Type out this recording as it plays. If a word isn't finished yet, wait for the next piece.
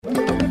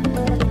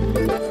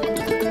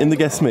in the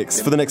guest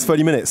mix for the next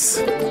 30 minutes.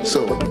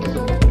 So,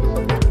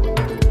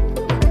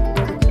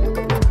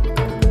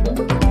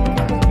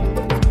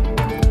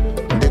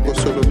 Deko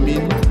solo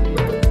mean,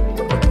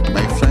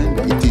 my friend,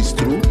 it is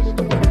true.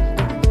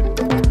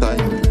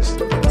 Time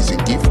is a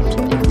gift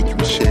which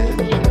we share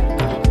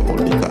all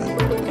the time.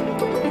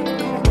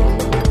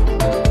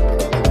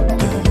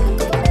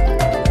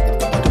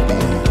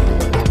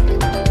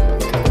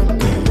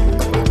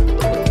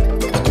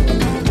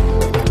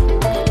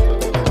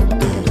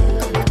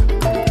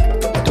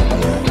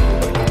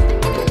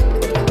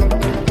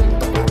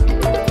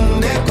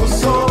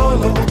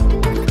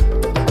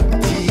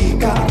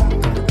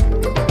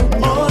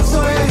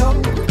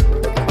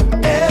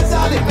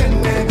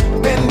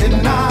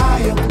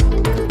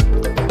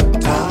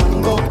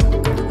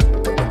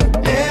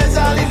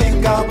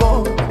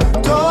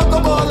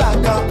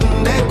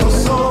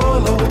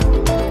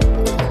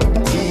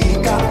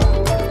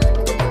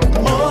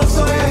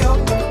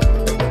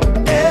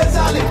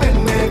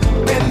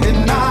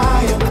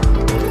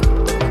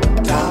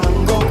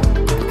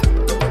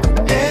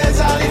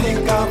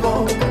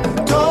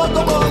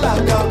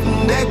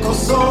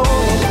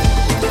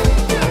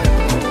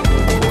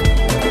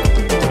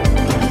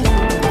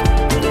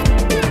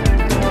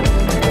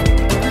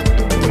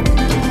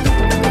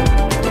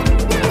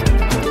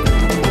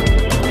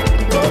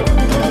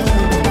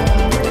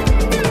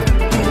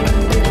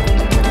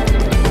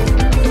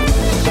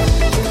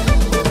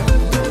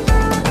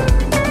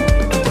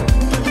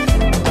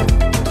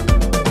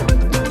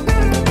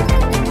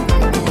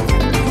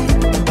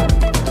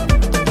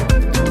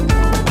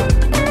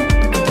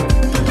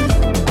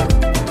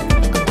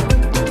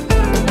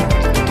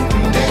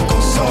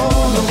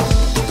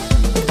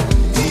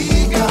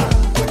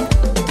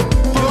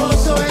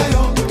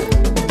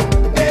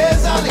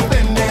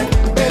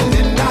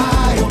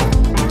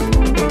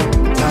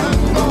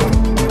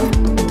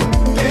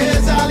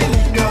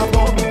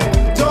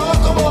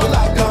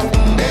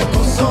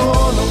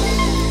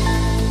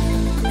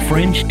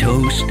 French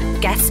Toast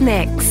Guest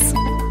Mix.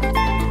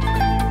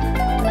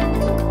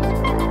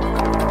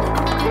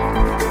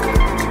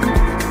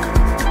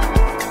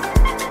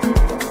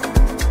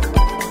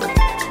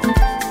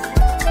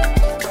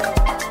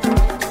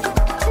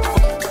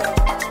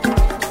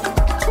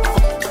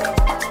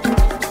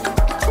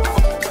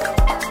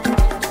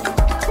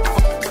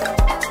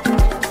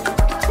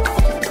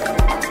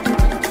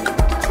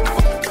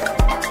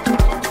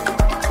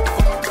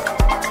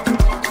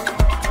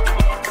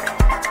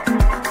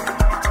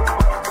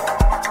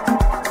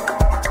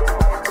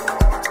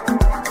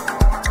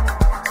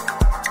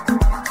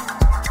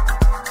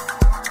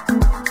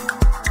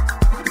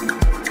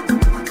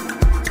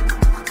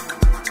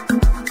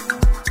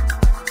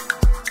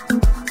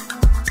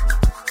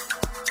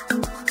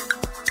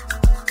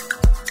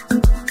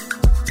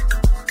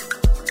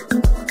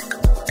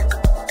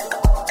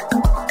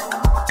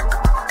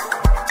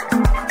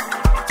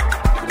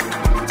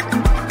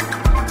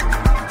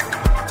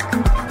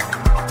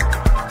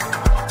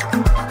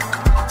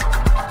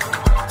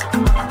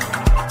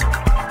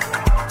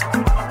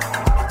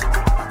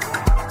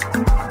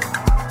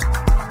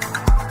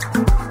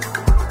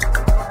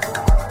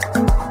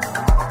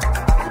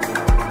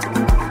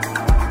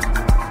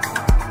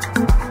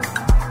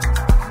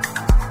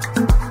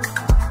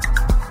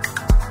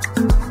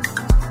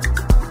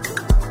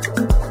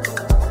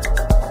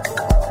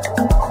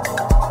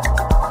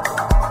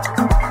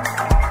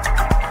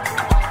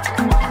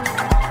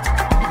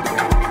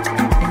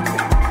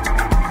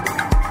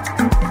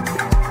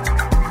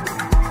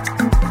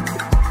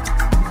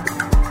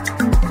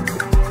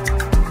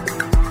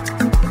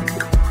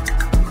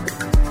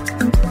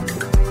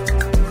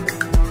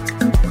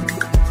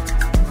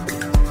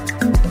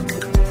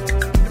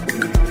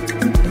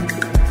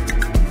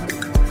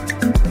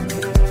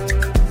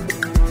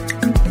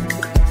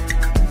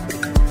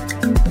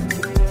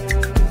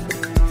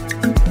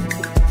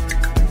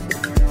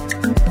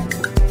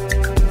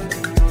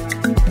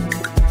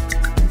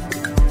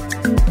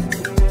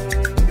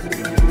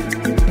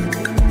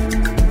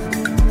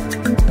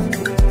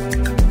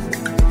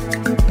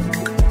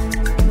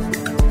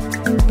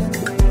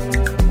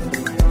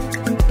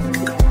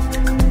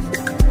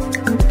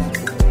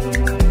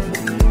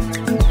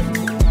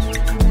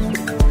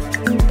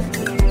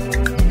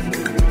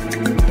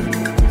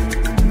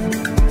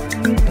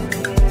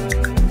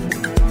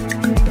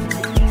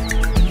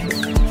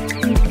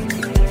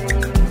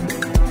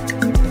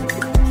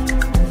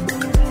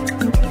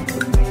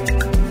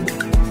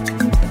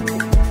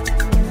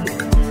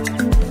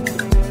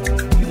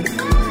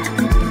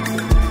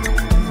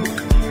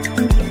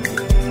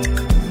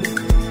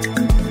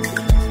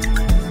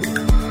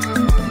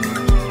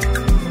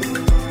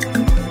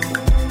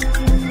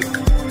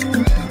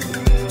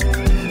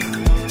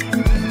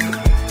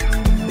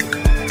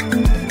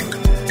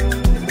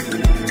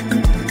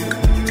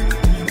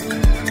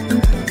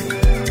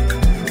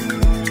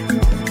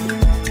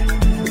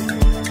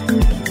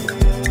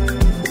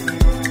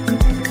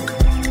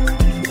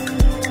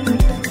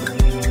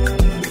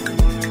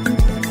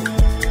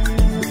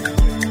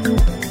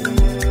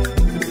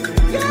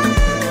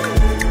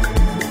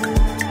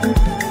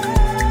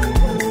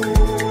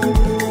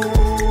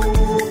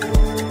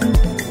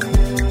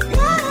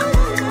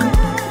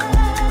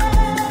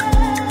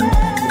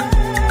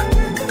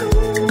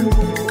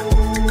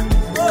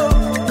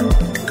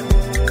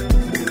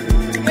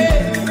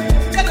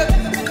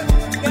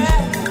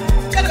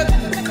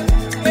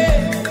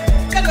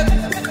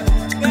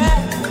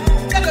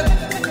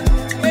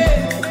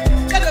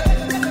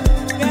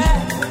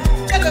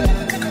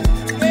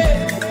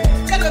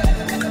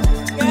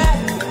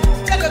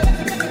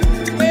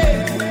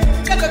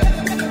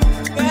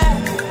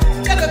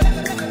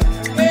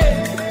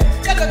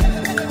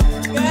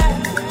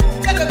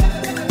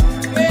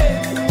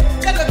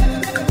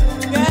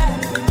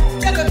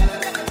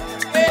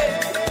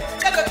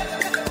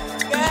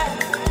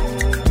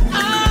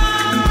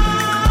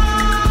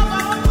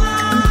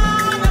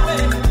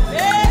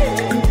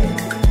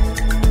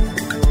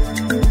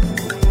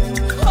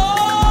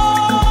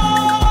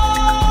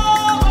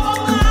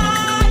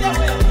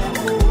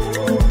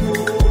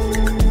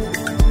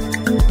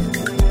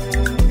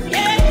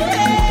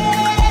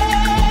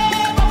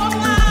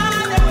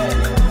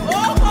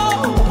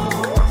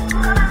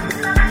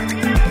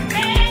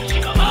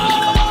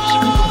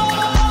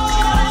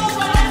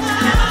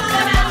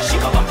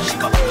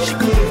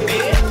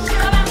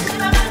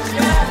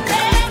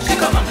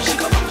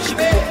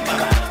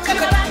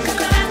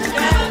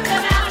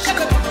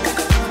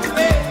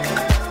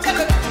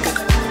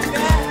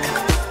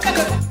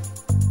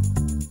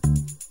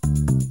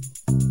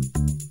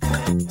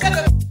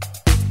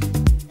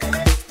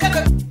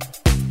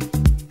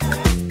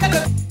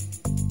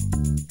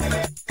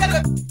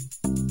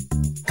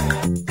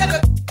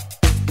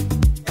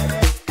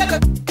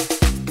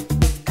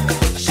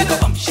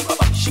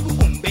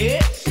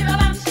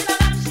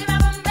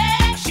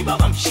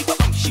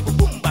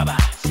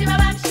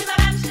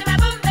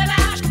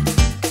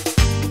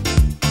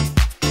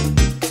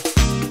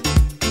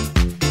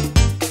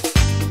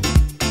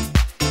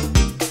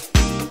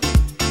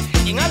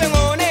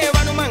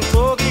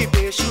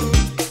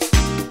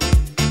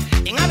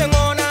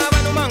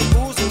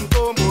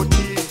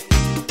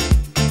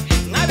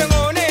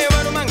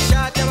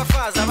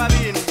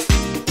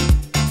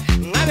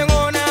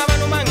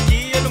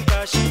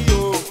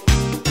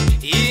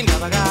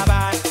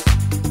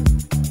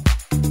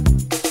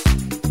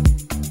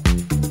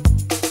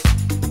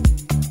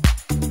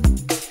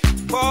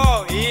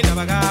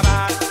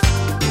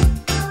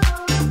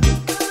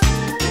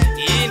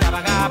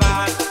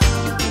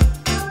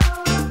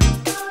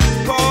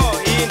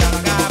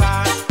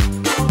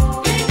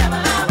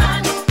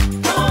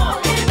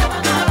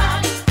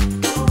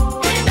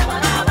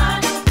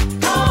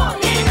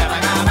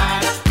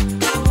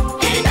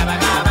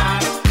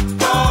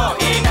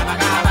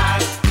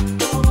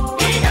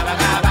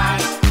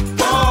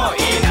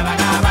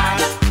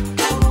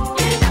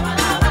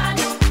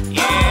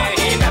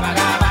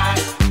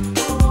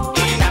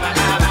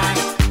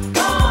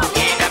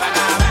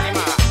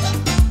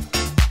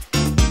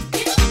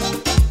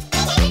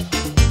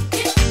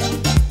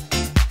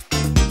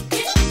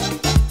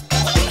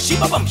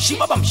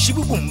 Shibabam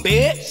shibubumbe.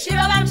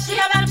 Shibabam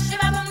shibabam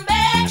shibabumbe.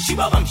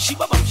 Shibabam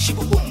shibabam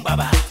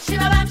shibubumbaba.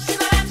 Shibabam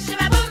shibabam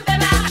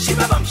shibabumbeba.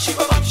 Shibabam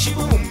shibabam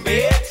shibubumbe.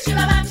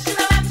 Shibabam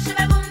shibabam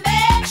shibabumbe.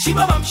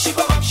 Shibabam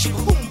shibabam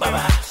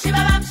shibubumbaba.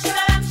 Shibabam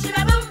shibabam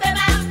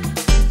shibabumbeba.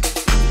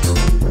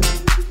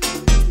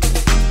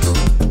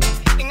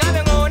 Ingabe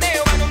ngone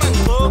wanu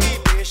mangogi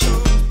peshu.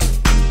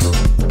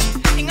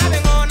 Ingabe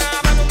ngona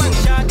wanu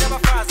manshata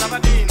bafaza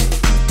babini.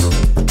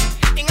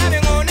 Ingabe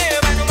ngone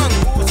wanu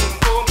manguzu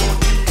ngombo.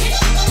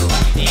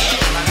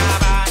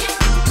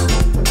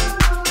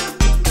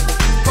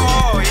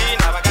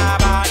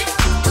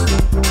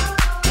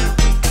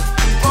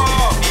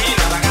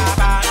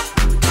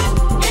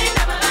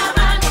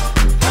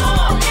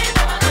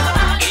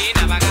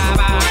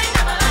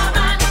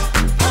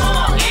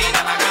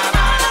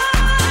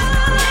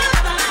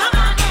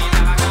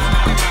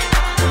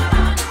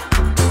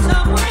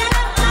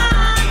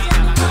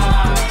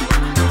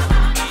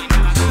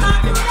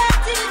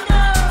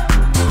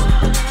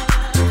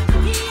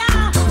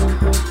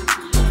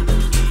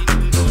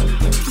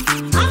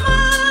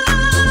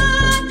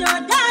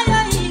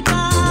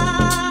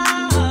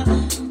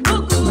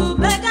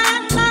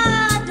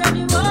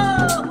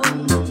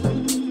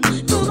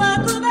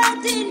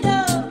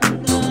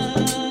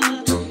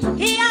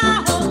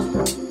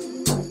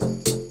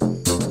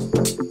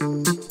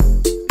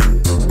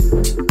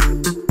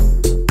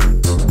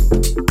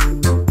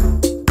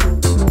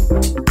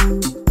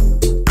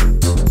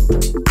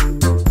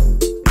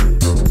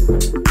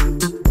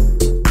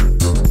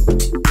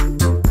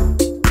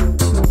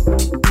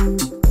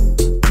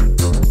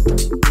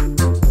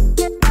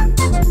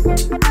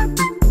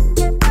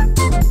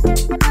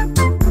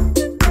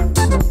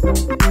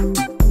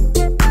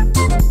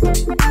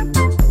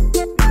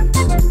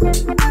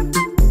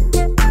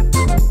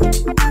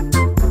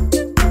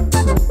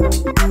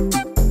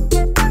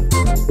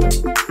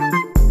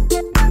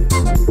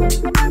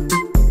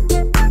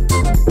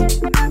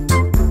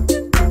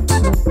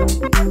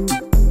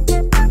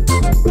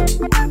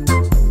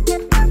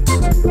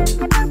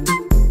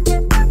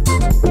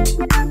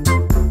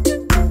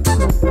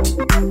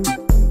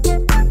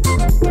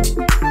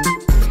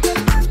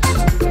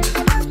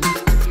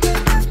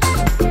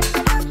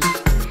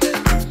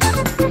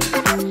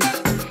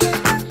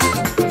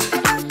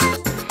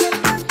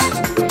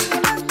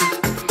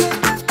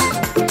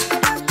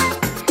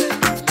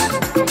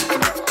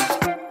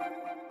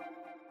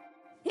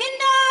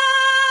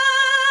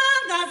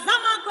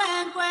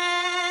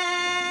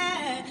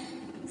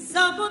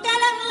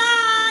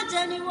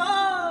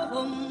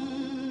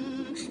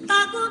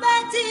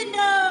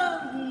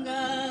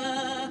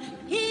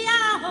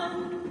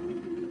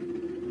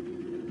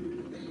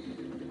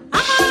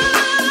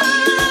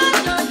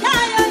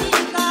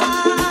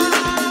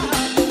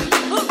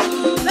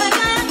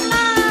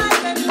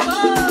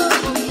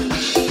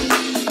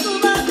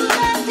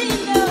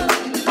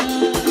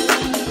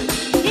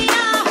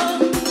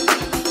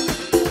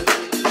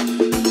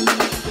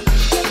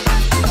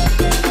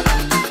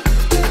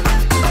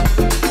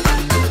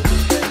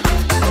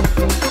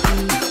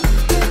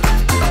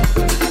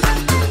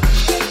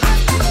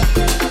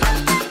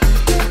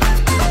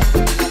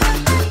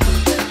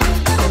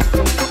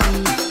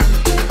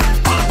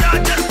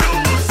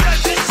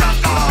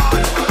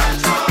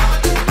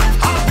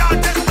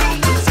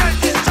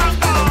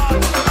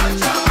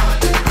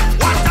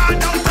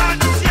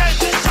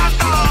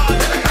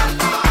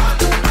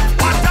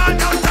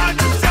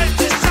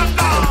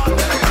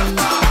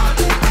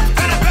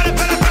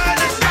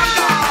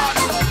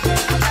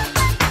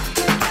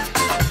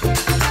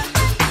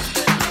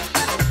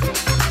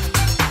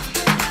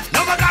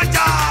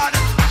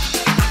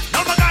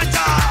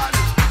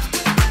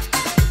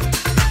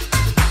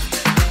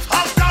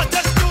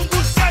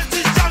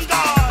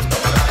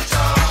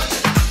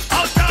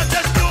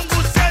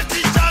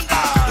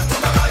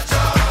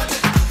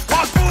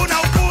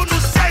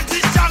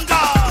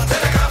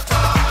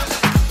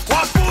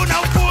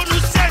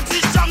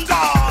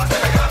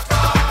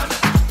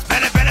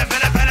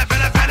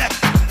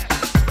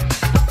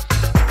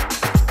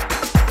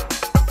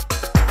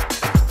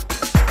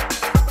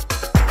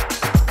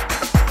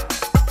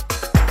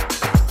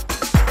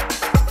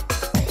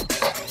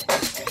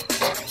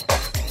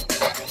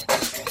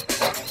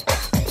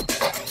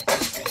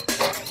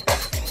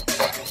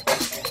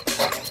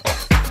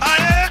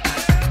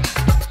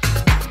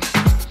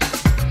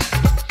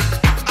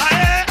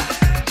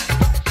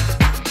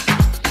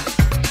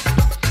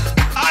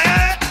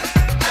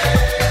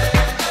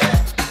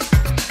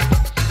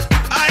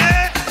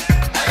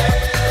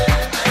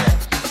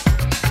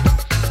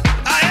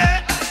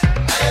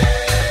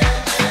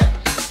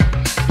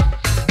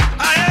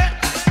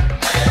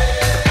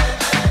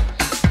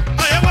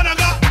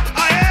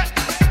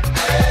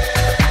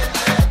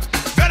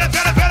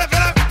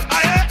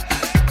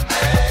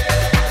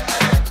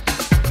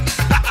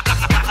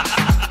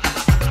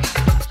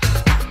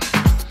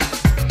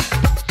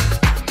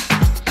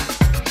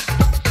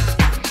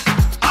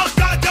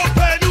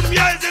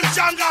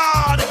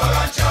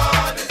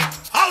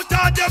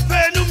 awuthathe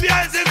phela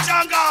umyezi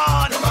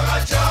emshangano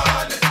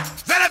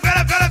vele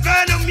vele vele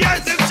vele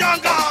umyezi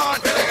emshangano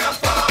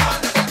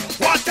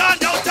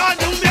wathanda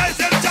uthanda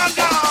umyezi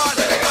emshangano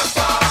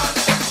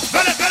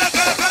vele vele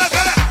vele vele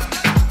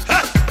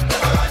vele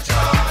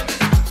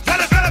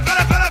vele vele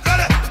vele vele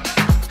vele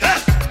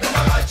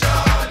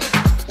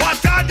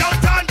wathanda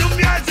uthanda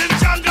umyezi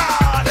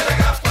emshangano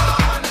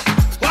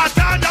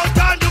wathanda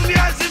uthanda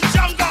umyezi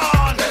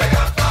emshangano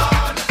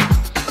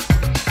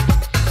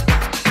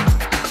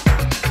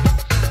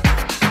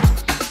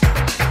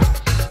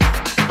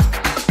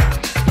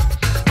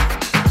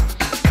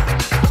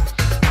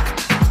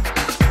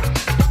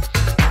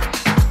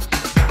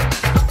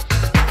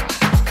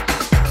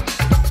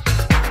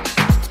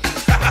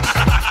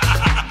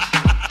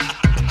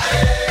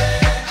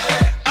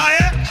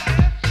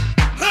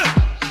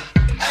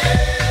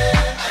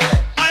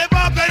Aye,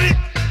 Barbary.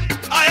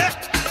 Aye.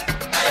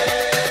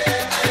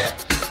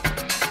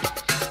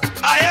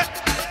 Aye.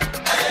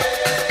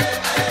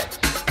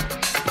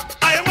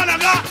 Aye,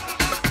 Wanaga.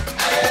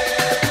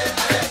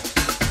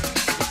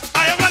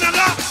 Aye,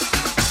 Wanaga.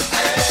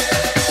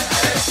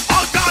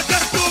 Awuthathe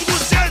Silungu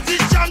senze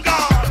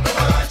ishangano.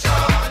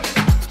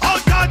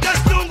 Awuthathe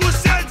Silungu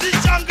senze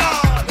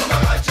ishangano.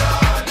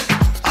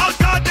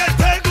 Awuthathe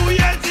Teke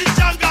uyenze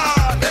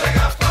ishangano.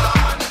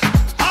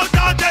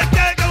 Awuthathe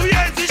Teke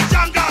uyenze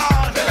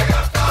ishangano.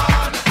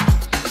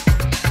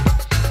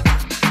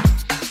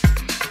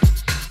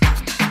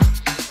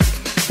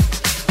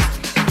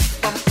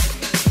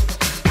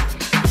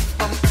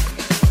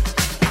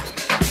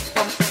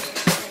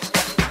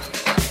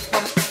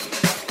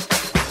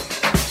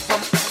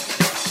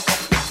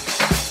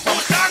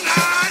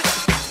 Uhlangane,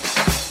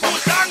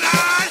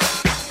 uhlangane,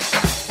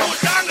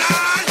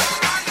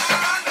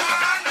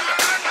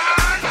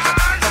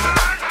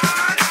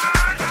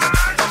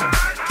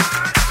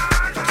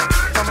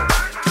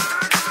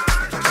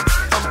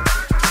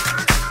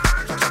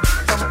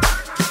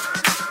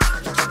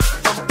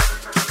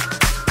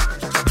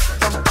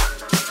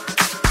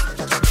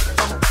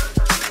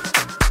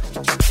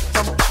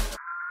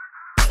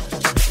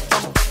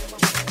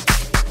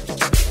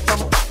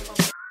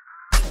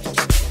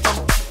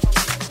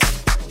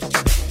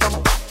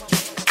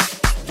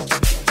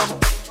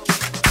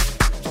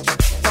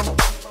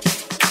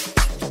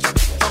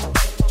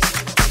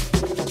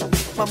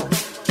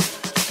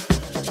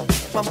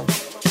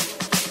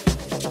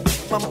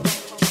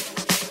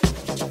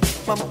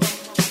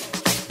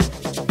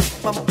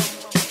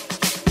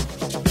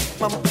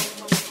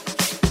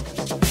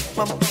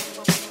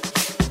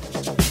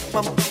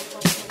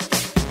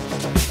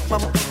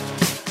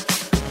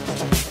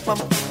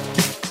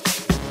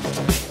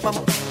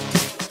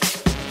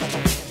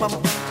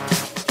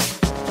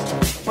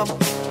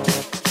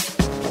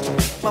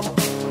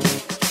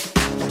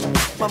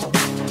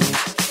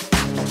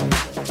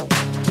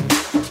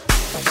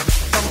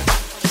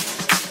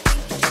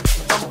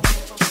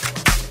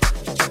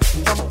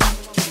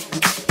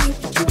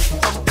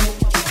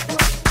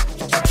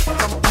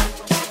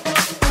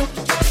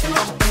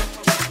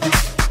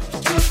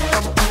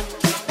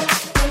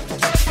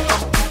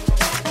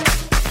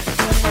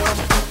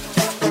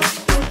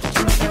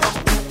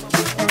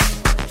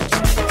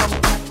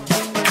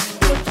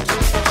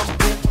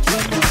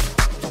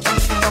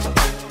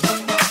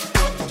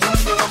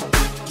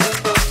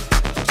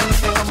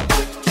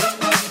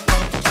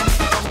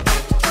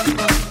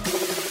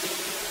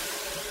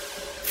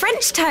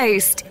 French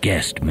toast.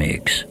 Guest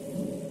mix.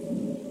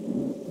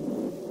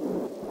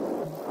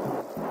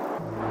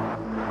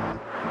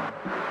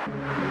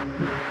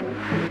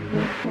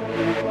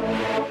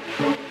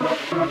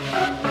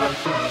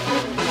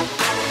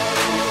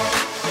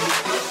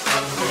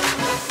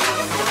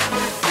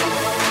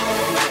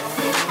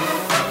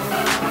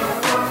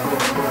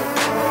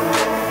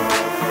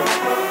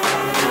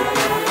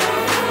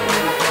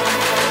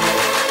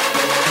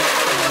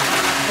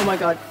 Oh my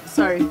god,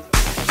 sorry.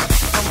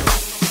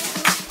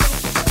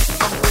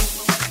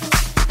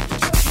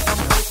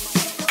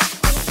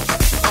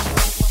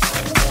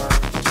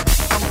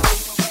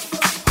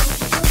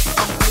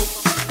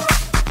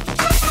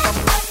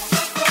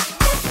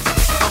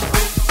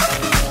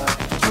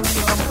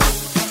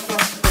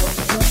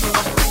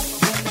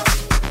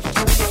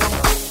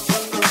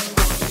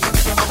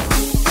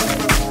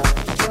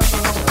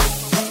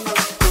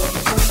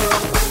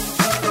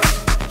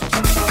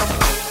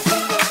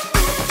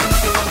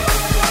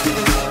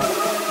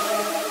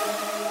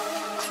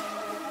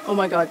 Oh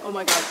my god, oh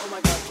my god, oh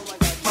my god, oh my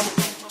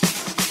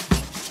god.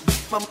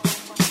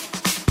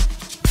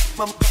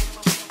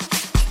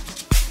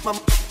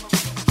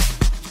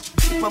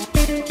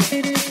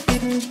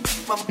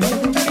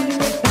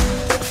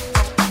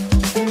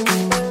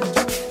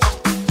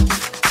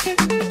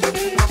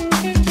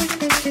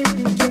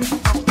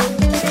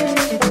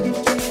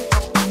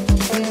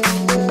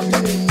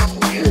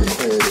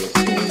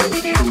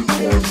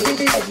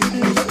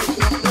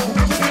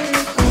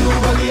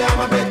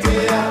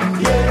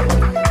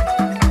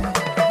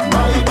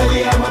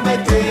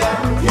 Betea,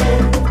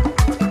 yeah.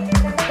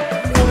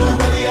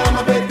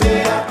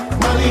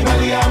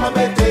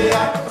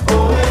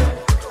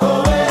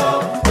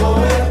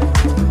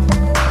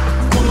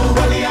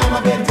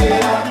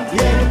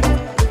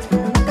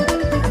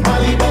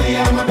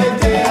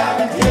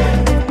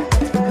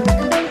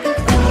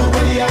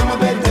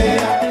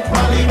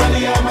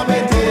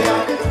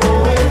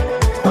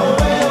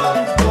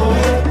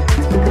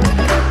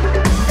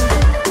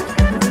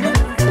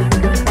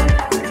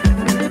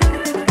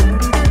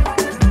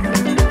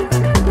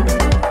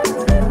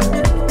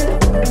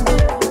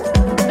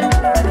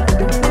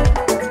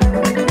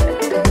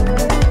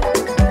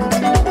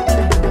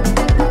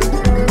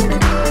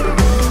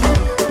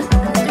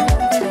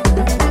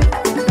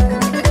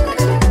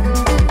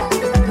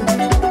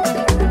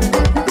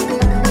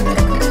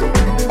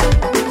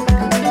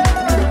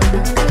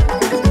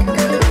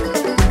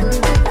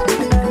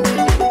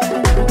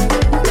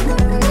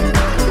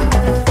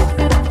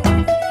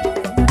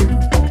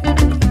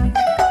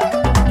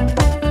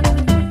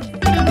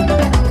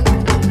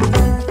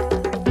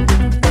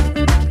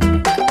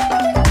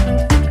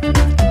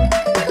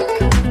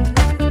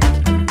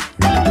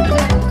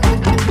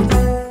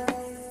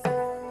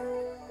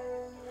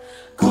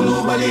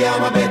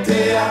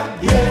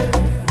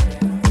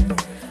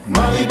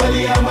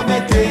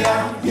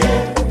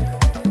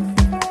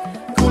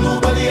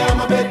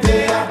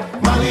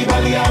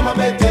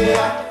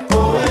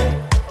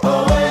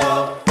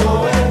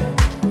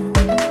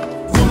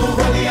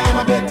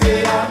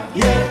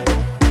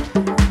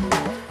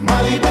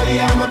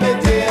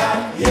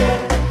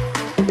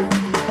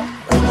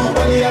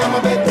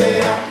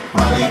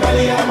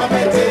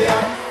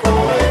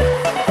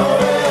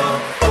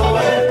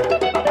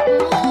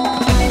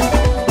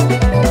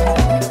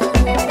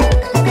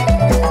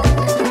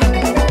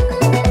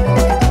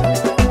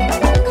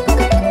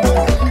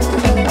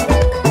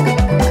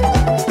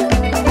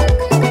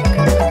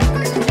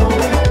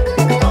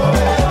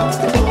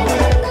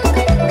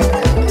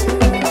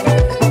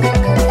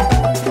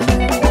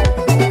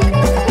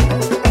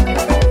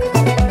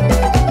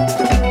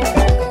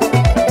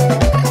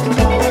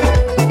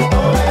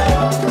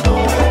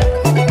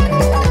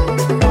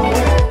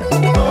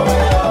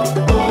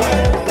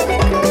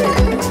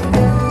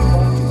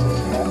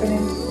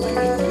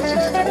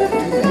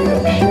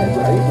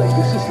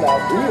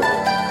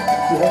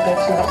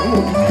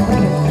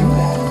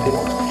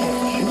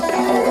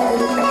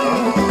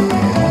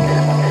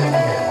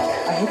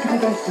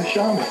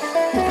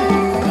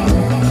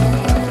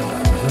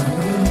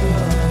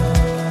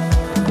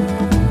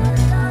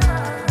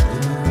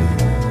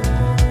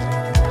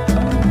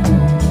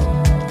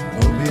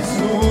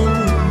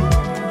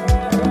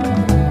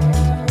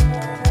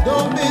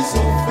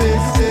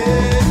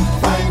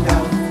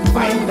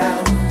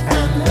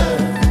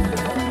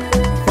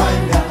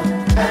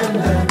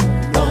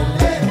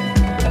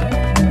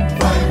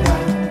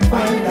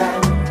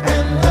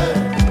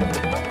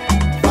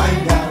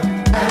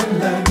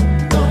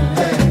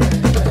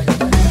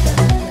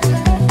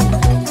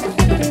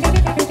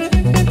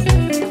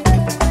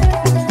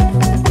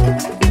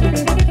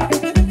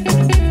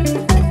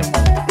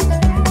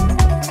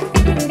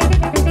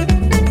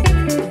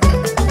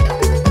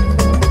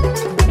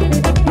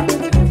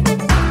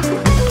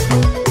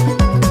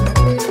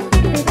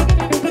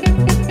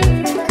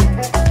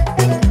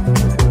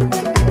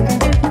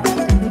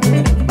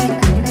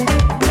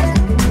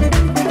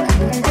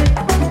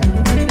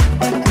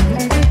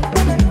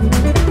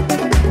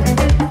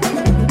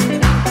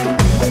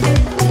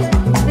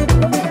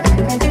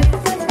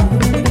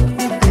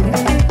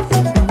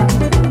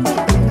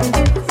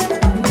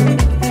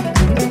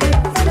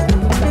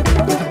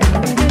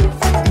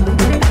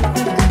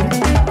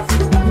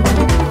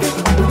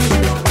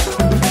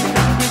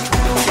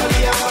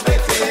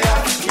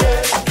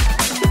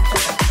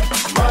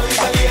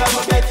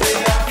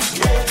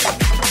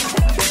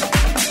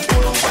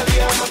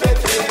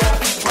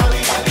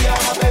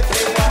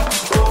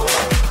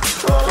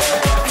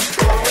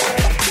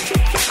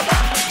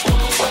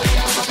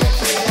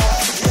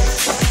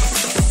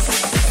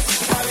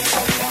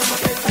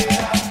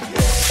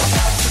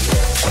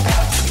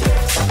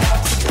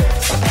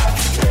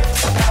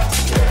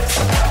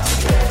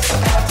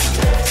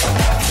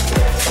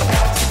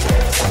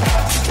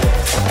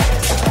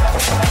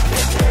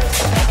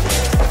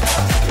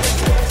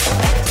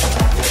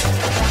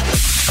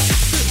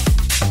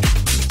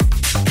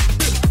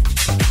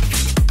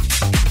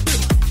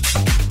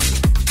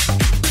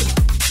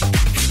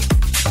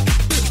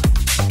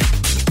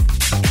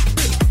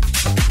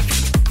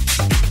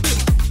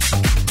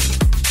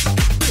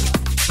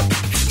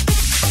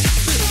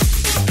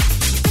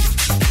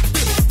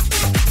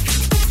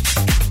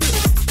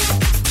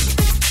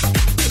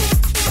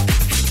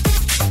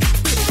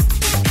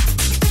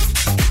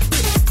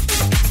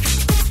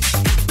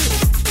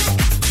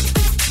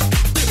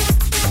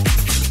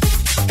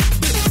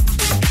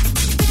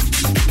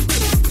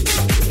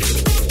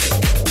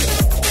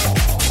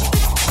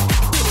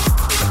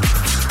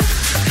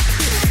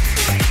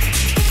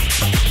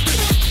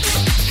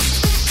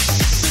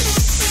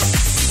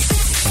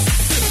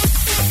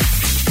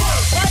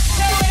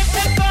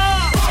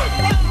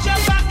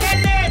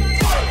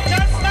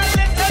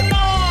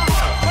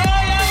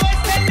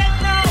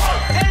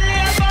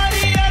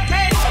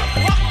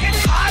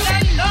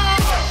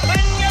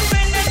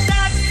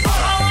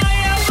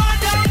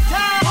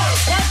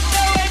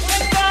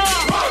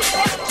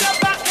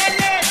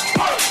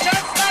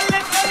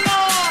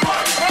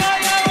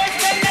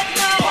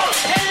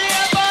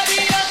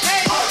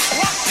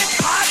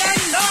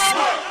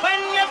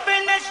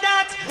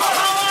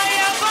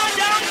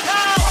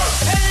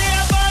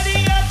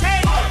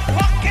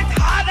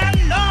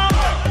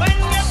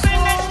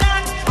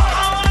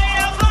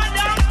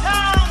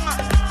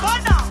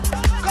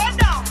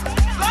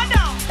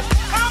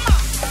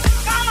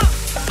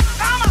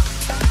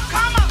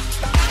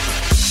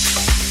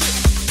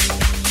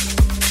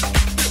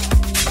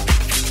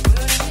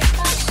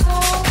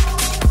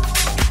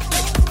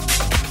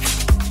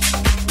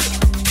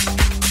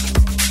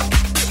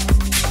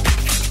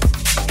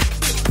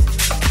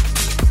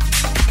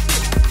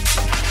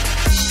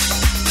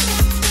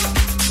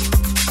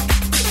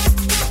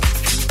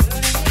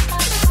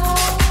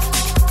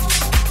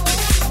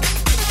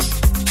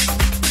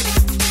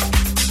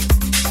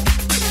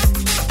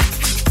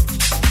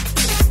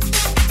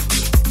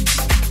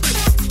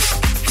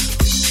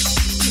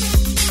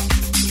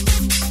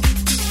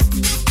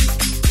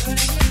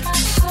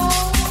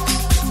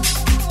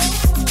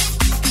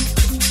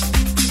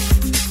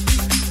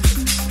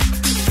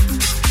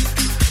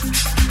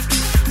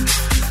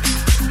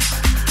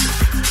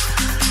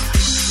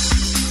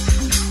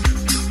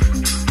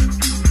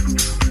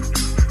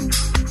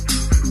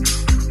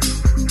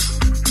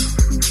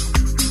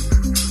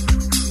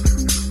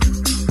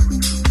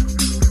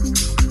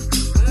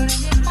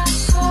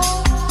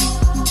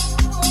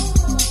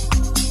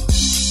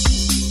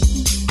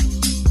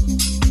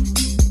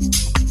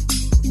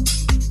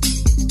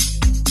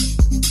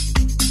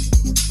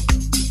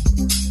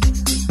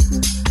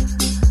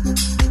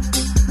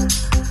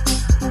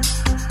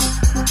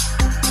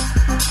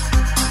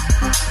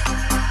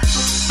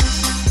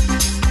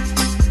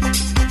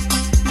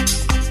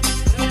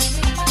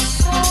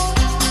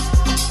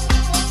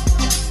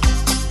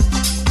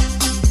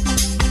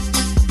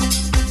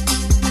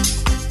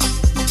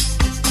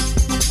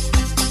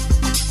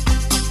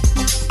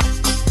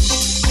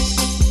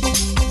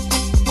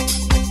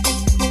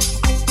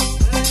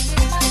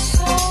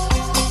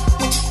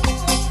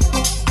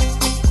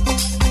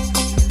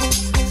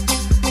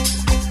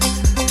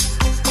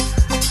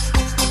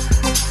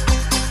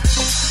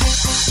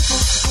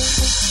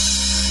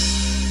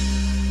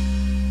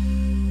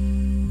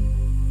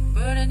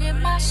 burning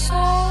in my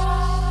soul.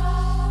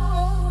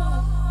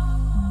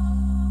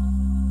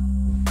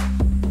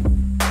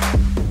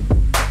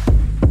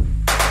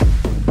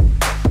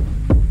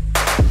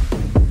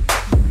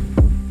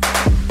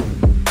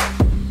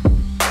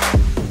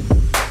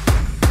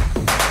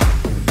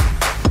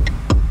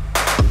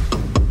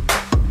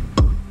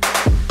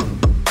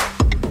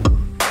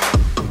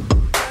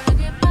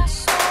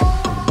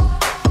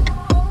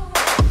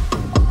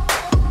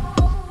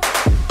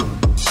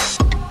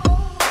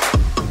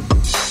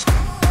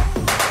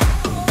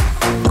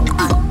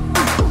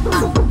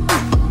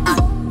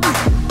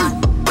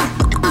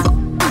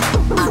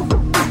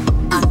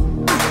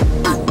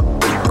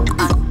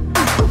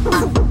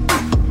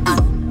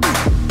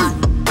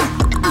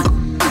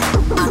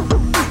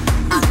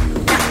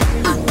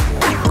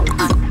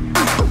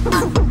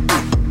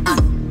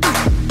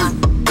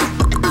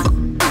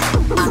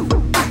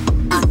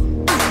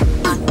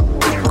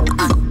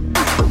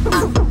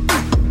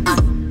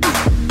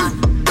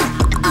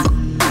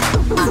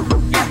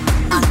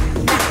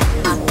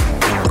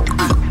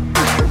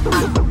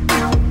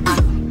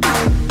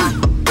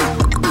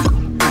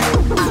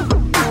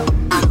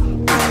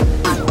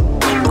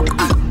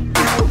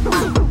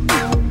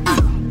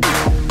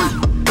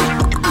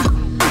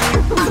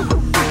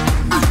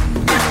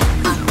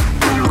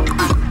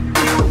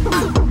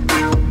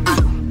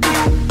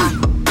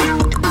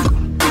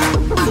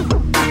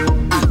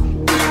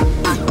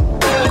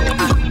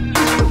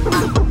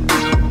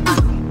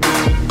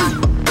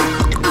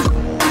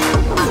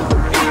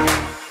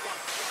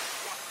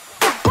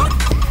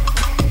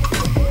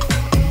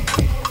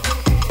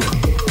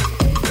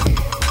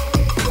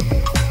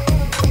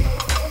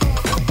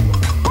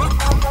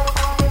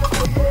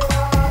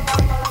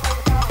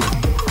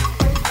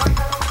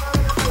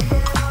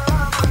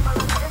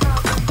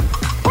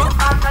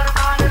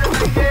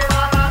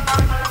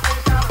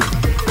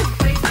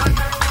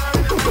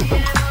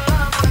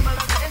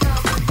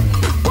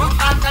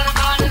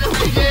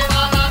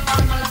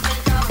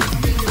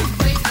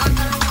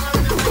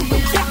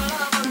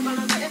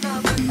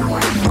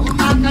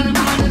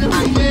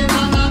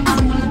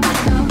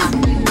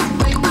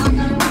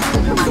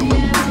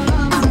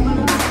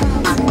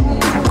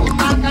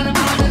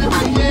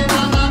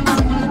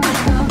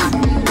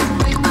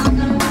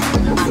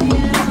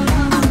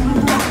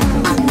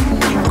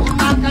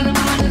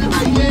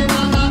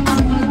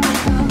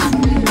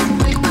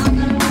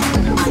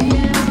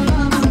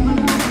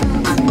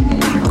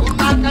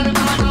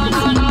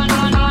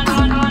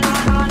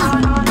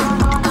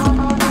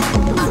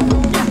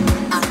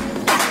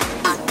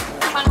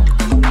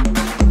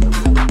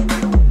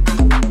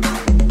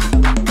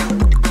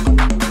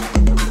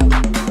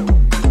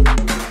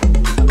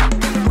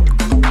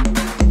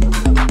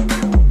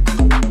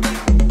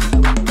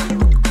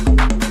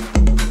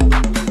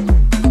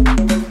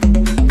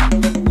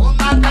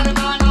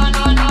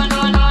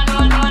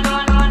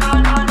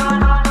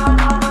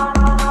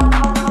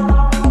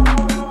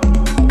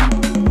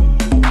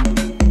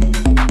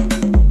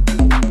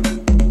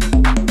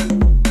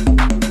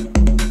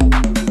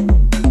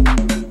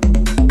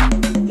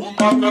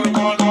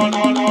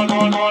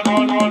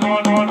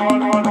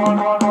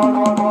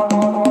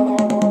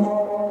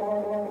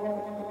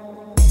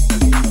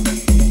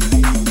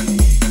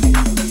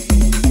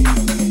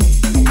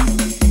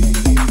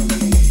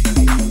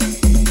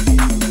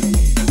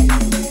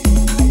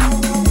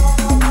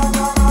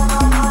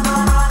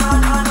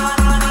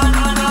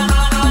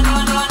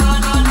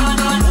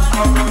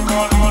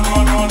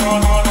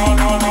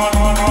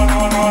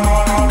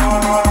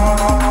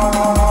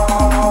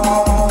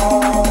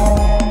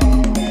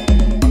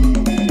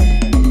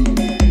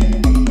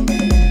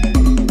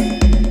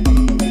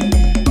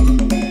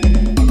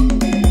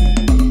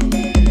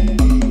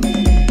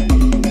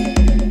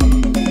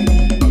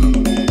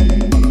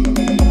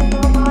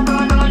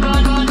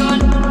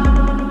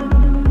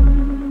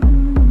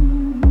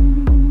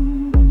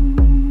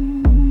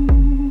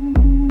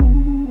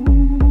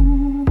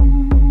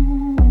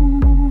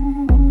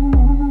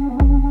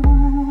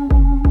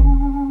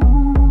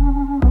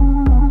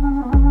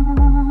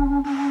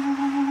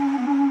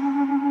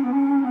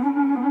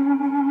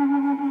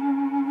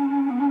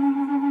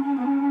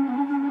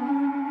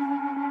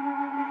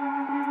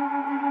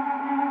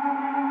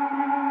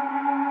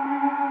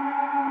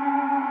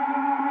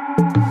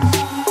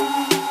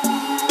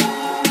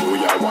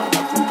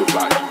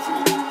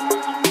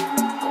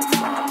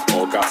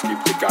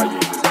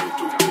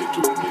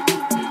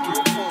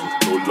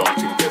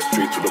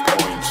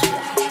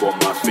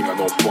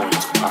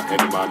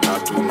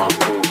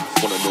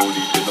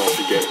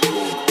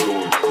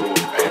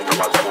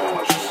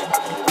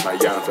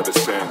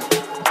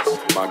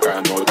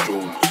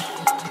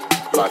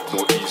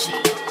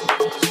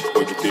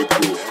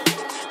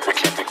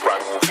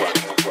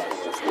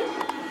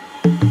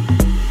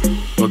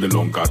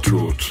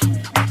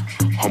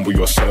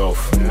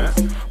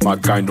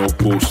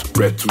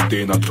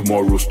 Today, not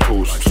tomorrow's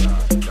toast.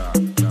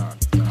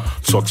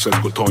 Success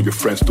go turn your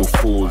friends to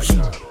fools.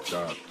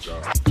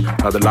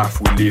 Now the life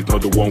we live,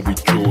 not the one we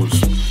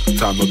chose.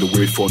 Time not the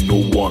wait for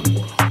no one.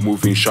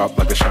 Moving sharp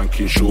like a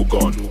shanking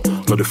shogun.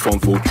 Not the fun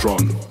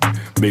Voltron.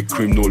 Make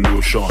cream no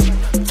lotion.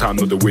 Time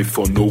not the wait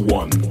for no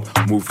one.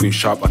 Moving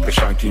sharp like a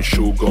shanking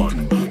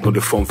shogun. Not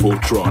the fun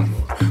Voltron.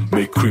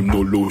 Make cream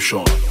no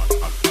lotion.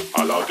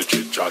 Allow the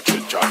chit chat, give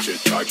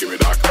me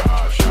that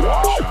cash.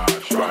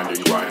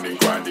 Grinding,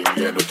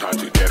 yeah, no time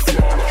to get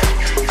flash.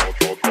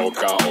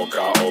 Oga,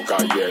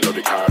 yeah, no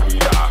they carry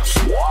that.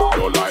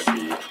 Don't like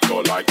me,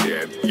 don't like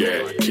them,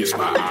 yeah, kiss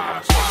my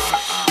ass.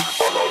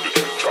 Allow the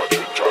chit chat,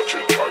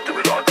 give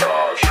me that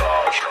cash.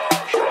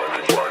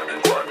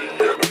 Grinding,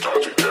 yeah, no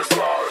time to get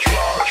flash.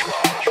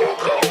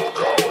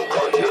 Oga,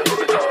 yeah, no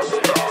they carry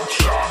that.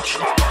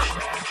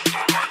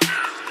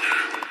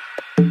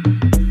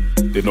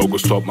 They no go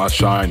stop my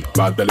shine.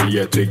 Bad belly,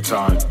 yeah, take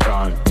time.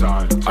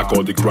 I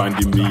got the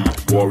grind in me,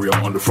 warrior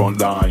on the front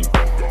line.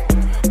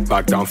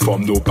 Back down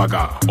from no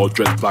bagger. All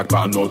dress black, but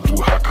I not do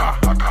haka.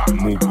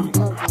 Mugu,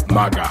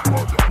 maga.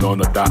 None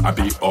of that, I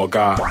be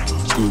Oga.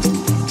 Guru,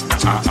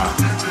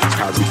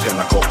 carry 10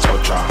 like a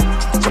toucher.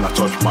 When I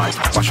touch mic,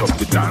 mash up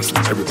the dance.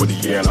 Everybody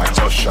here like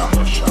Usher.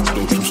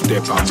 No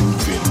two-step, I'm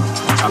moving.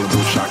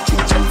 Alamo Shack,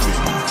 keep moving.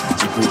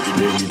 People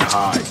in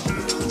high.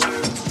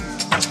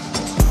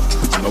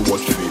 No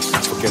watch face,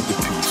 forget the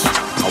piece.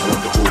 I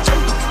want the whole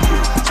thing.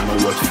 No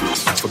watch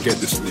face, forget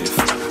the sniff.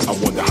 I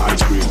want the high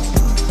grade.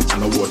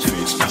 No watch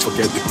face,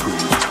 forget the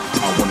cream.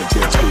 I wanna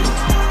get paid.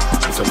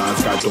 It's a nice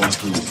guy, don't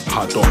do.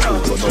 Hard don't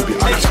do, but no be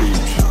ice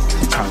age.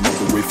 Time not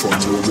the wait for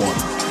no one.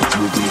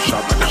 Moving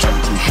sharp like a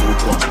shanky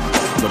shogun.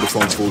 Not the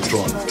fun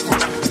Voltron.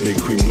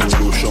 Make cream no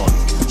lotion.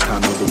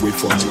 Time not the wait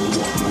for no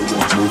one.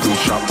 Moving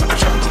sharp like a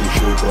shanky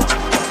shogun.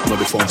 Not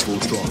the fun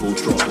Voltron.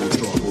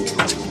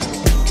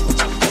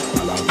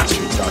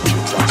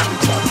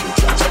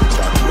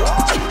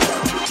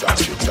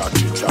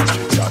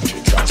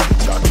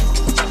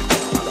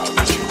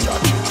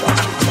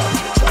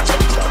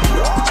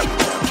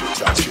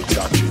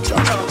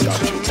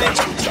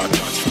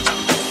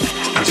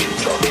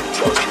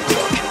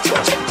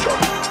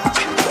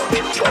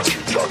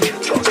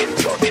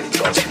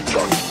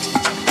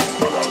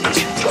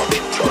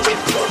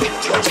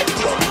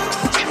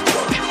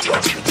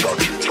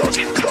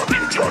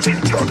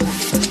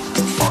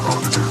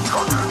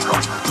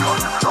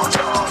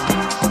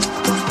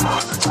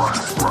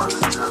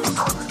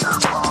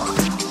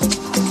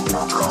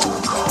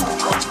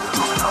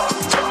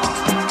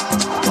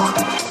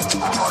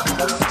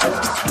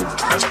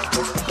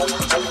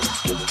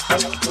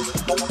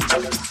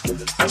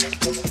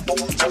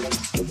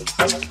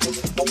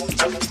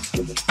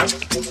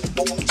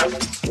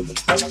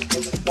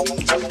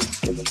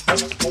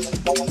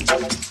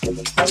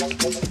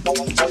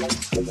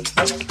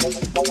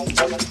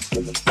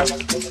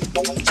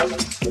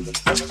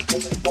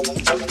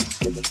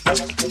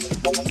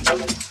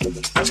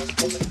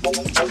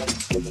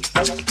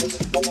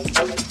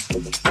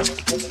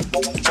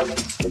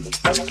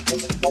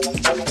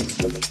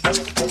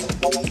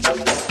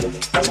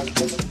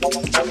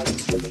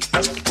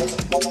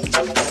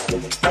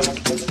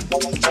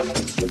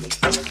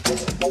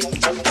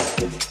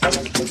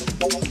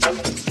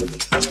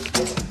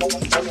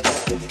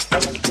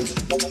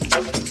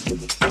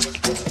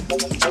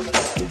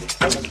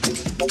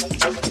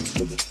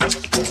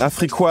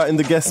 Afriquoi in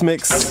the guest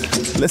mix.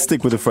 Let's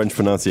stick with the French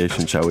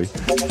pronunciation, shall we?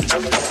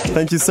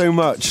 Thank you so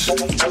much.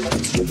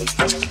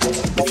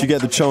 If you get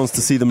the chance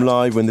to see them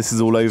live when this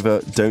is all over,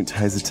 don't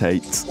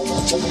hesitate.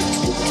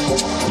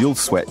 You'll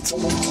sweat.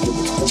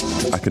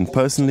 I can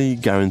personally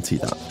guarantee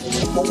that.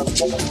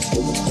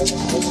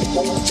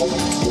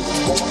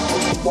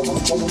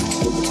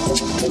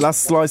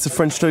 Last slice of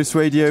French Toast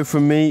Radio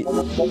from me.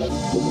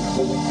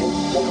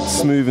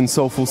 Smooth and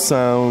soulful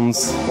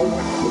sounds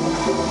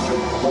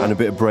and a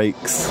bit of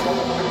breaks.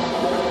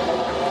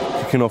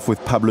 Kicking off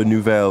with Pablo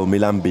Nouvelle,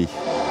 Milambi,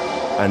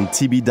 and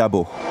Tibi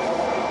Dabo,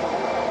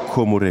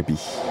 Komorebi.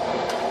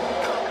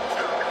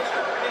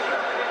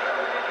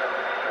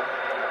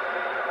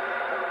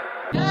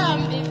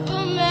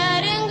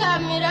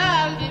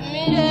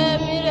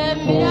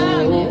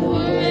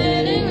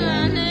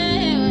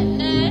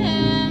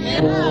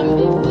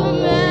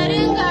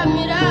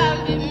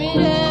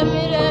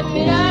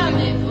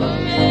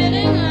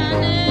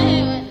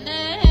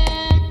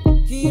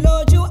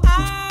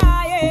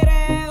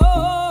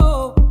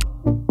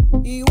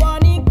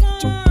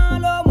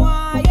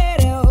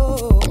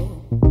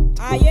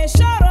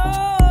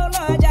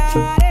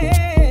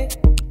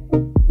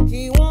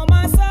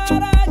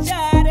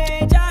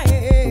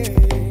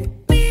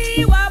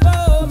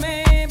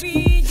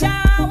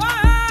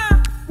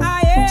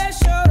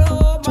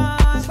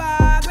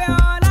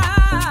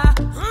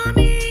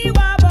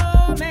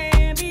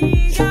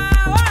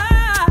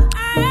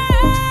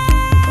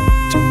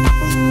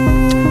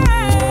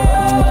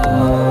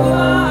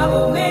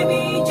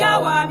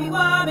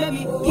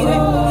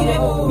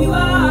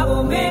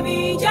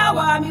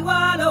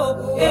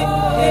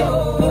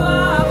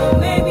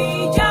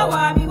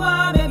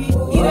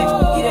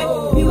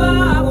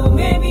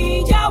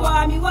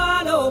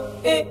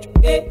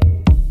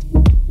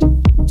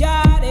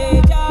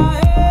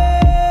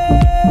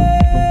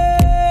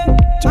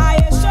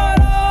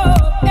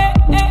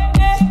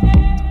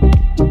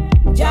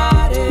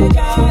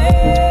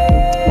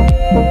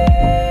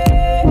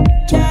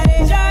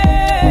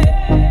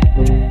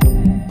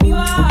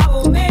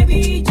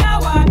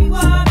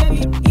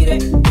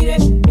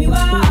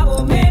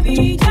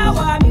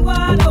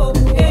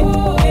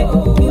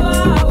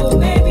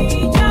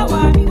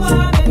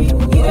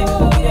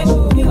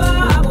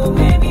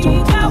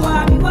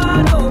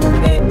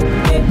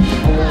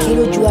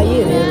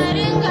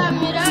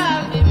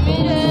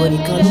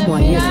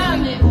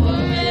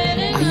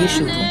 ayé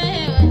ṣòro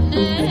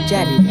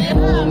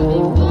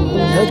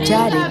lọ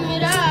jáde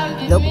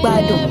lọ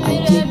gbádùn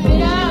ayé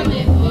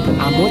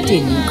àmọ́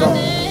tèmi gan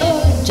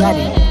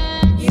jáde.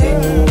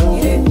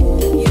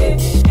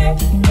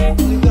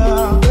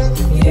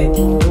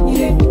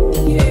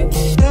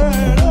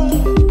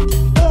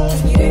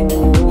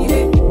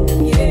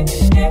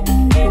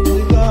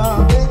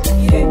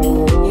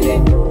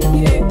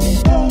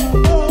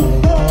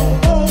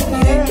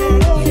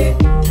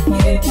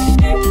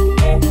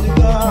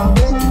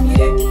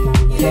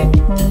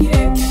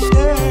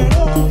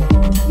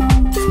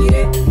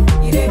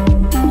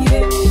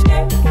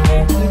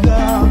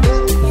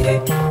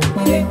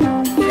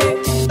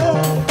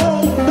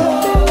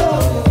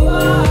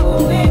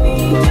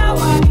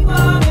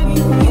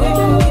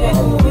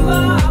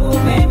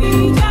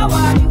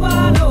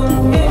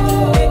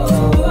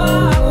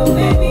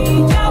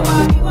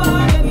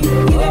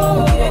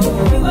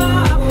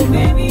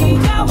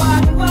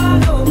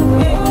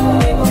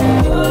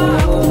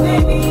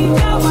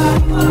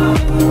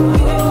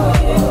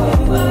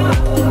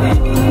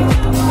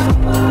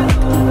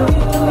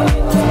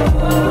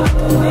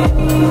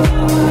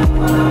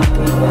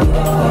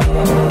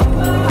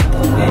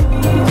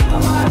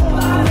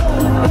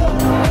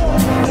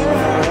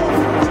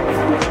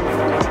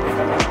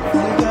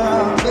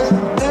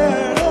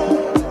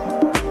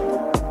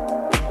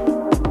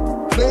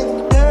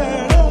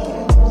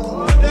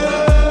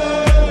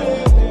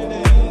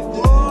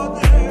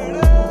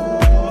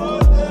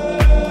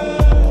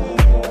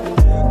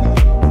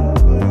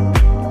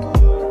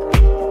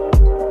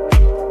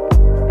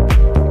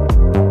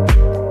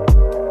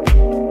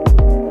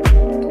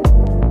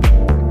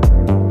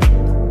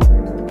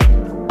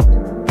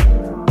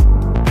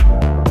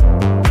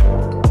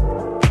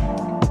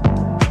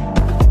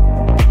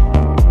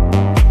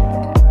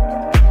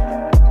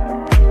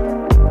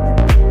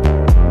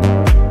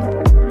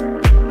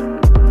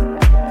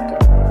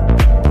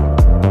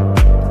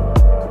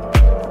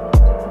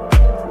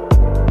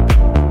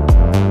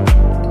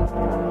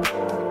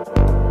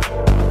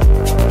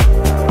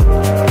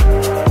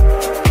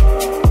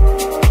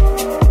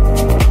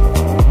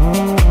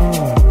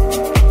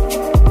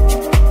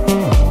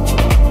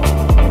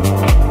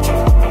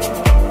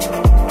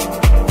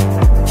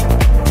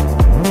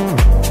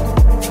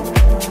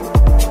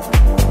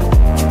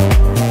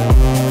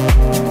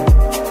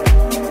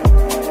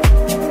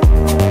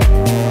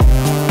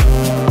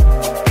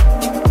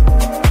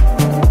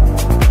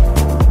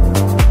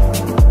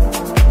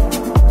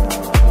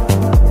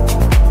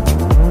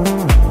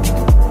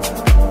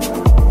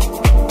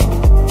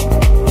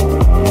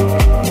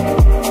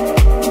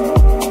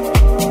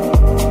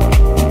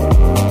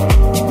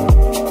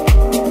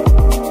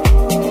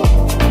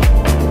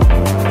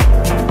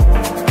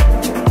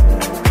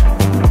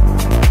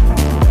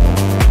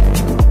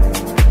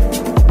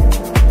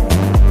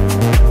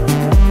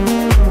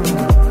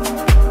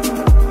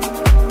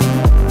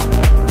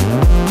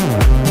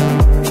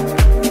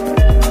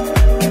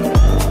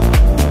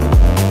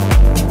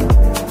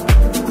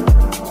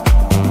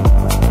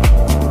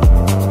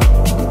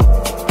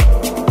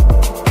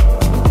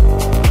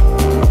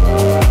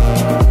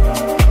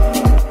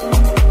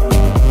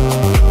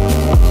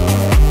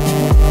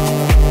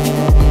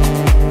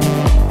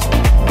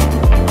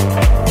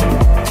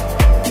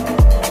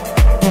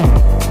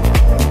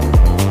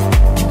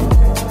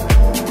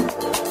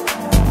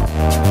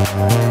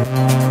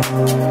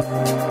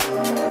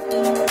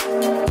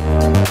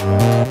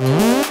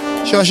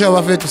 Sure,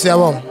 my favorite to say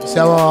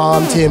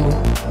I'm table.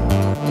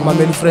 My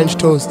made French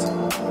toast.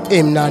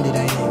 Him now did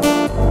I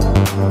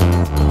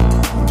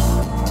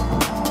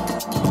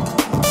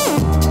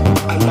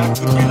like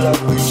to be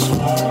like this.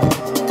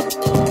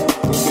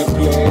 When they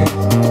play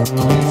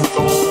these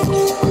songs,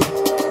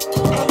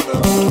 I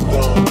love to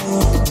dance.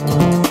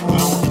 I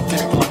want to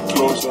take my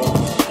clothes off,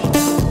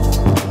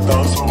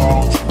 dance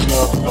around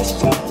together, no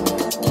fun.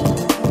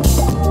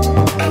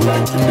 I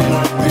like to be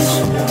like this.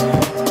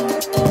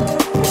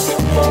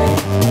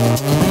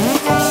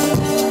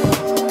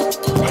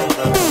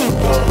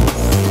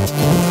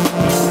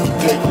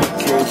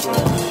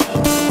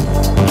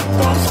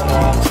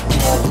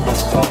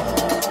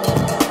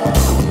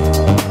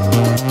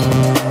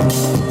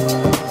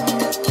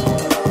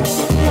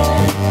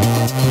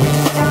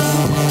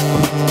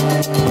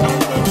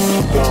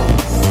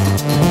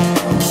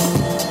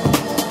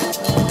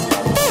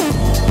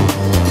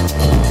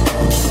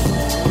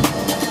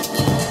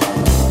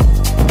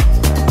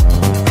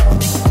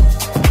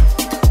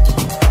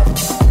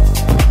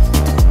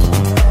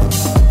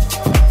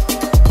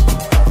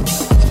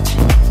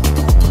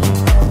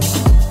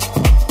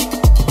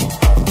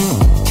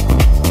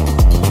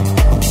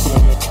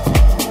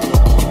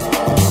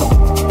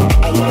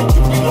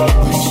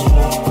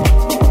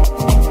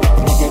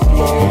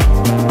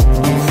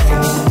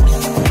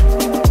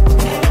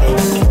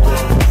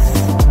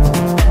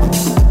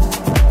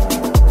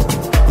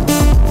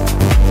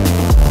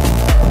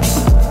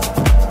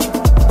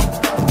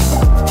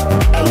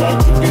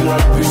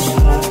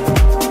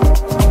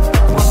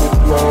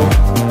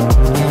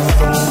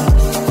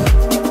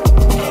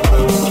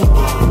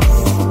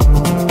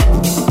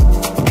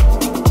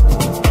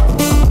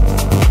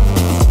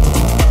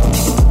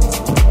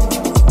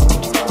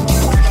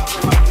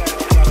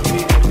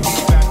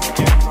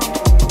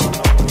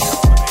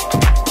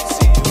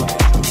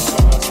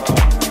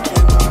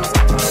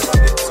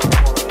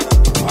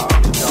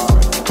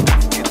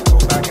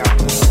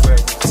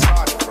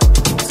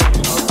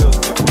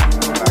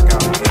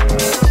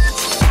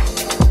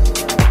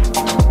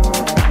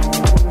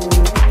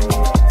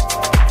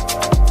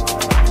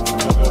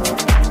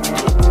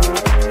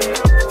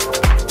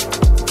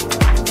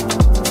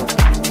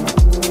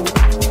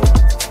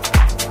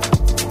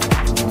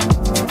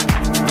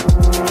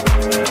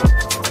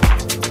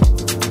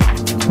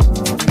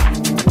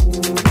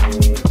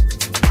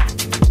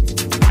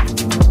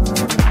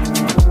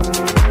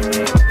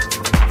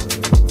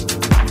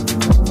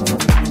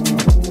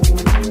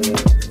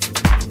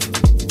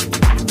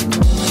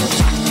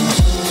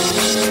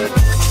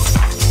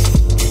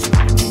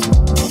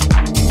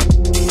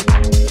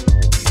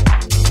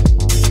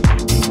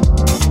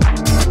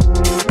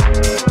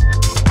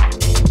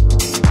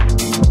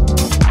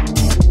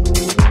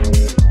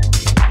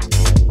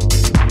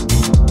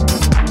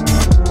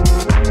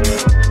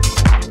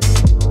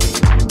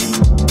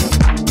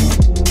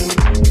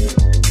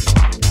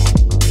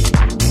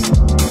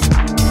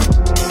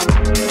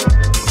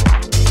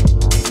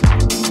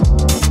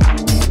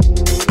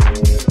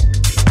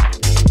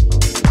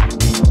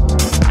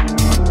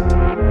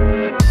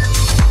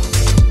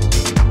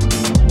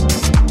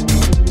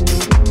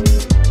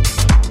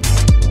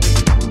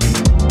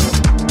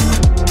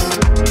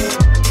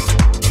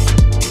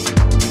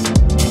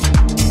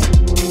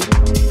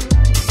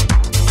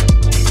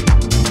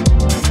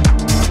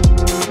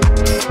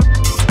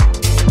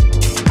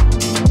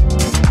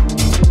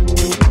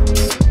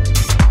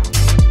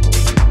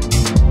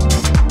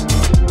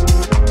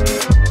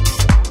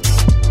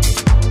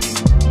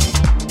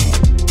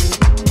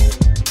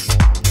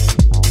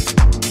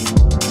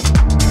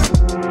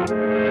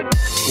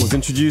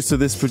 introduced to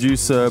this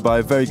producer by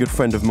a very good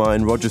friend of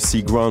mine, Roger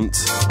C. Grant,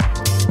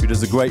 who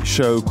does a great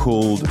show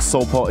called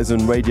Soul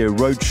Partisan Radio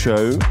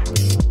Roadshow.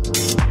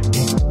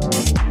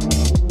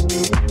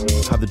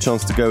 Had the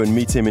chance to go and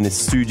meet him in his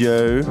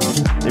studio.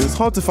 It was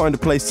hard to find a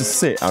place to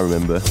sit, I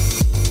remember.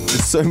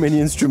 There's so many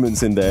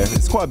instruments in there.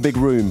 It's quite a big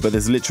room, but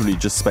there's literally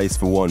just space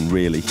for one,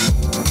 really.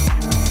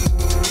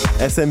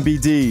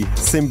 SMBD,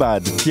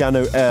 Sinbad,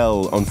 Piano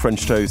L on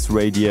French Toast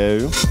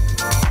Radio.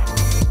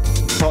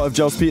 Part of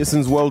Giles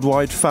Peterson's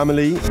worldwide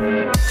family.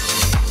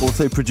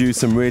 Also produced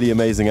some really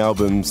amazing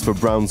albums for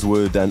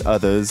Brownswood and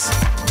others.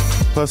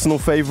 Personal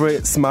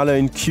favourites, Malo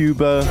in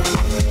Cuba,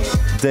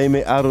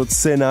 Dame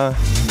Arotsena.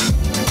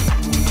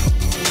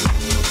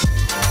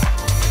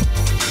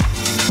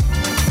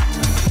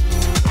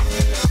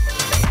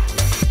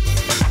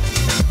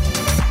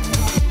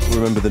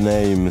 Remember the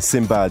name,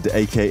 Sinbad,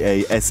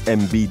 aka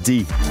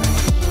SMBD.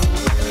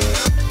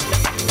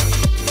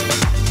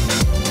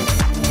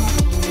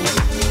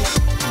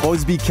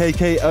 Boys Be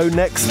KKO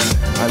next,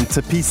 and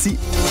Tapisi.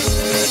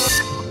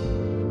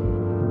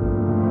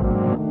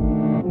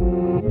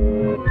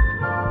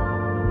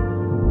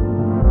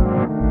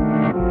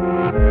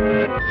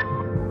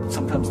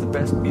 Sometimes the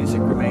best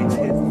music remains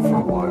hidden for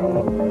a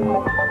while.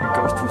 It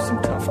goes through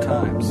some tough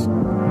times.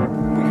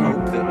 We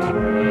hope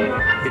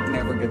that it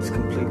never gets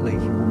completely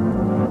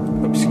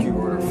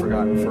obscured or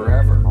forgotten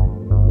forever.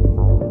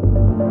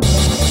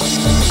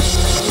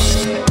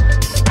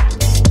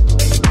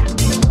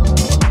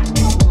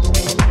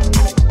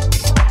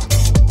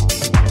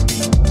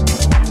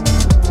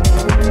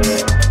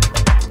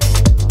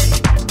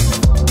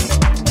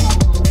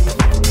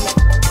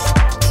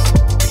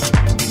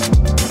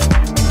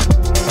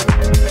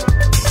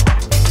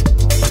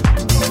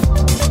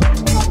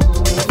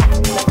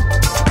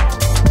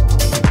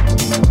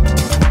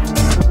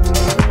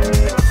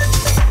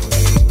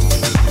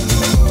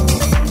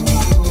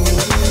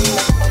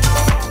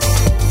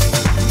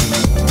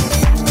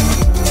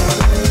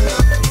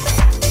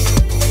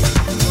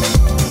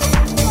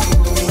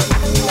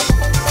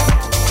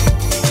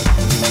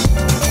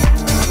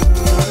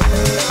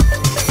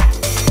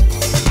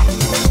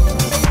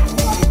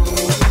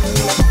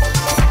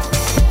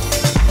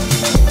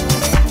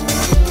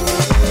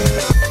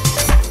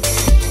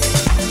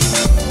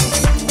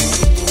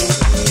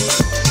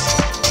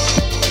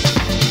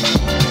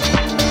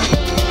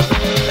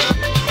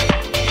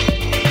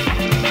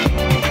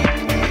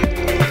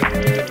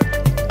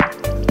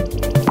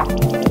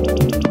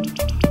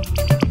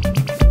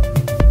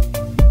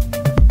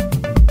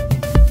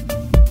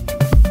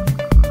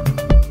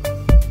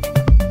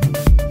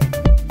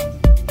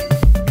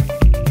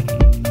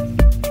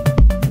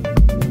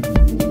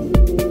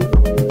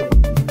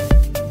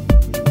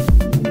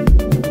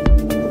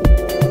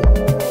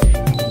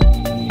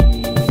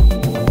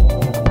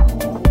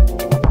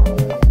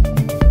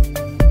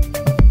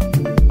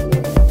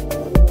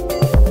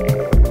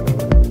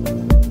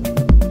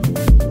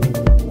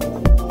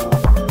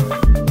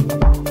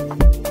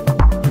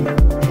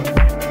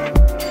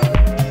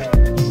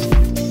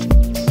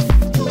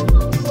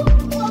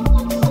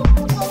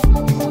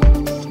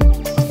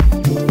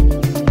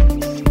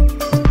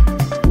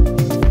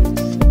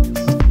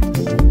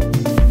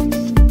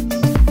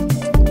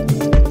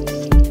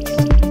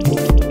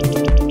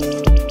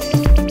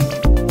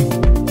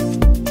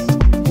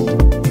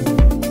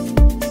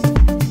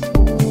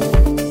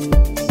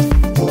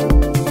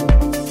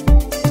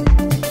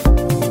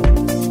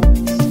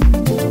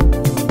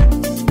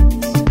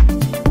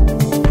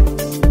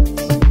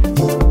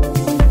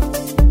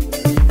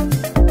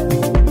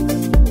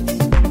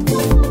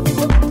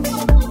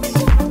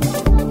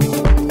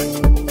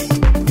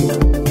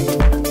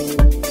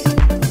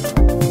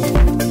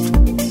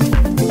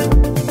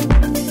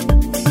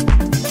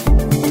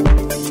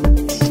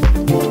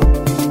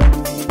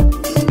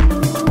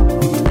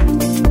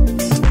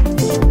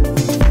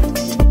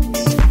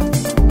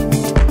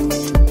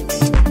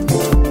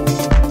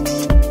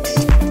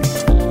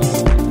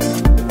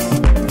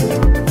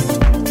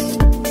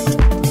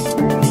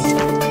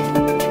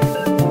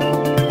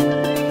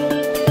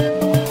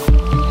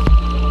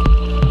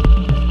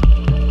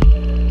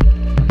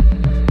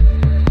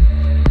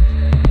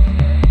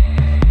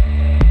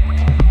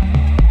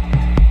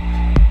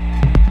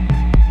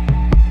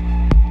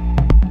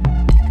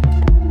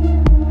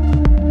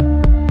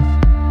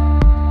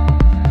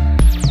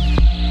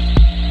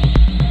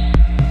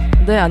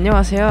 네,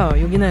 안녕하세요.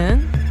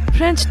 여기는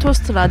프렌치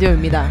토스트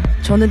라디오입니다.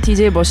 저는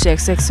DJ 머시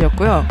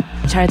XX였고요.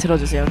 잘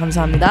들어주세요.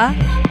 감사합니다.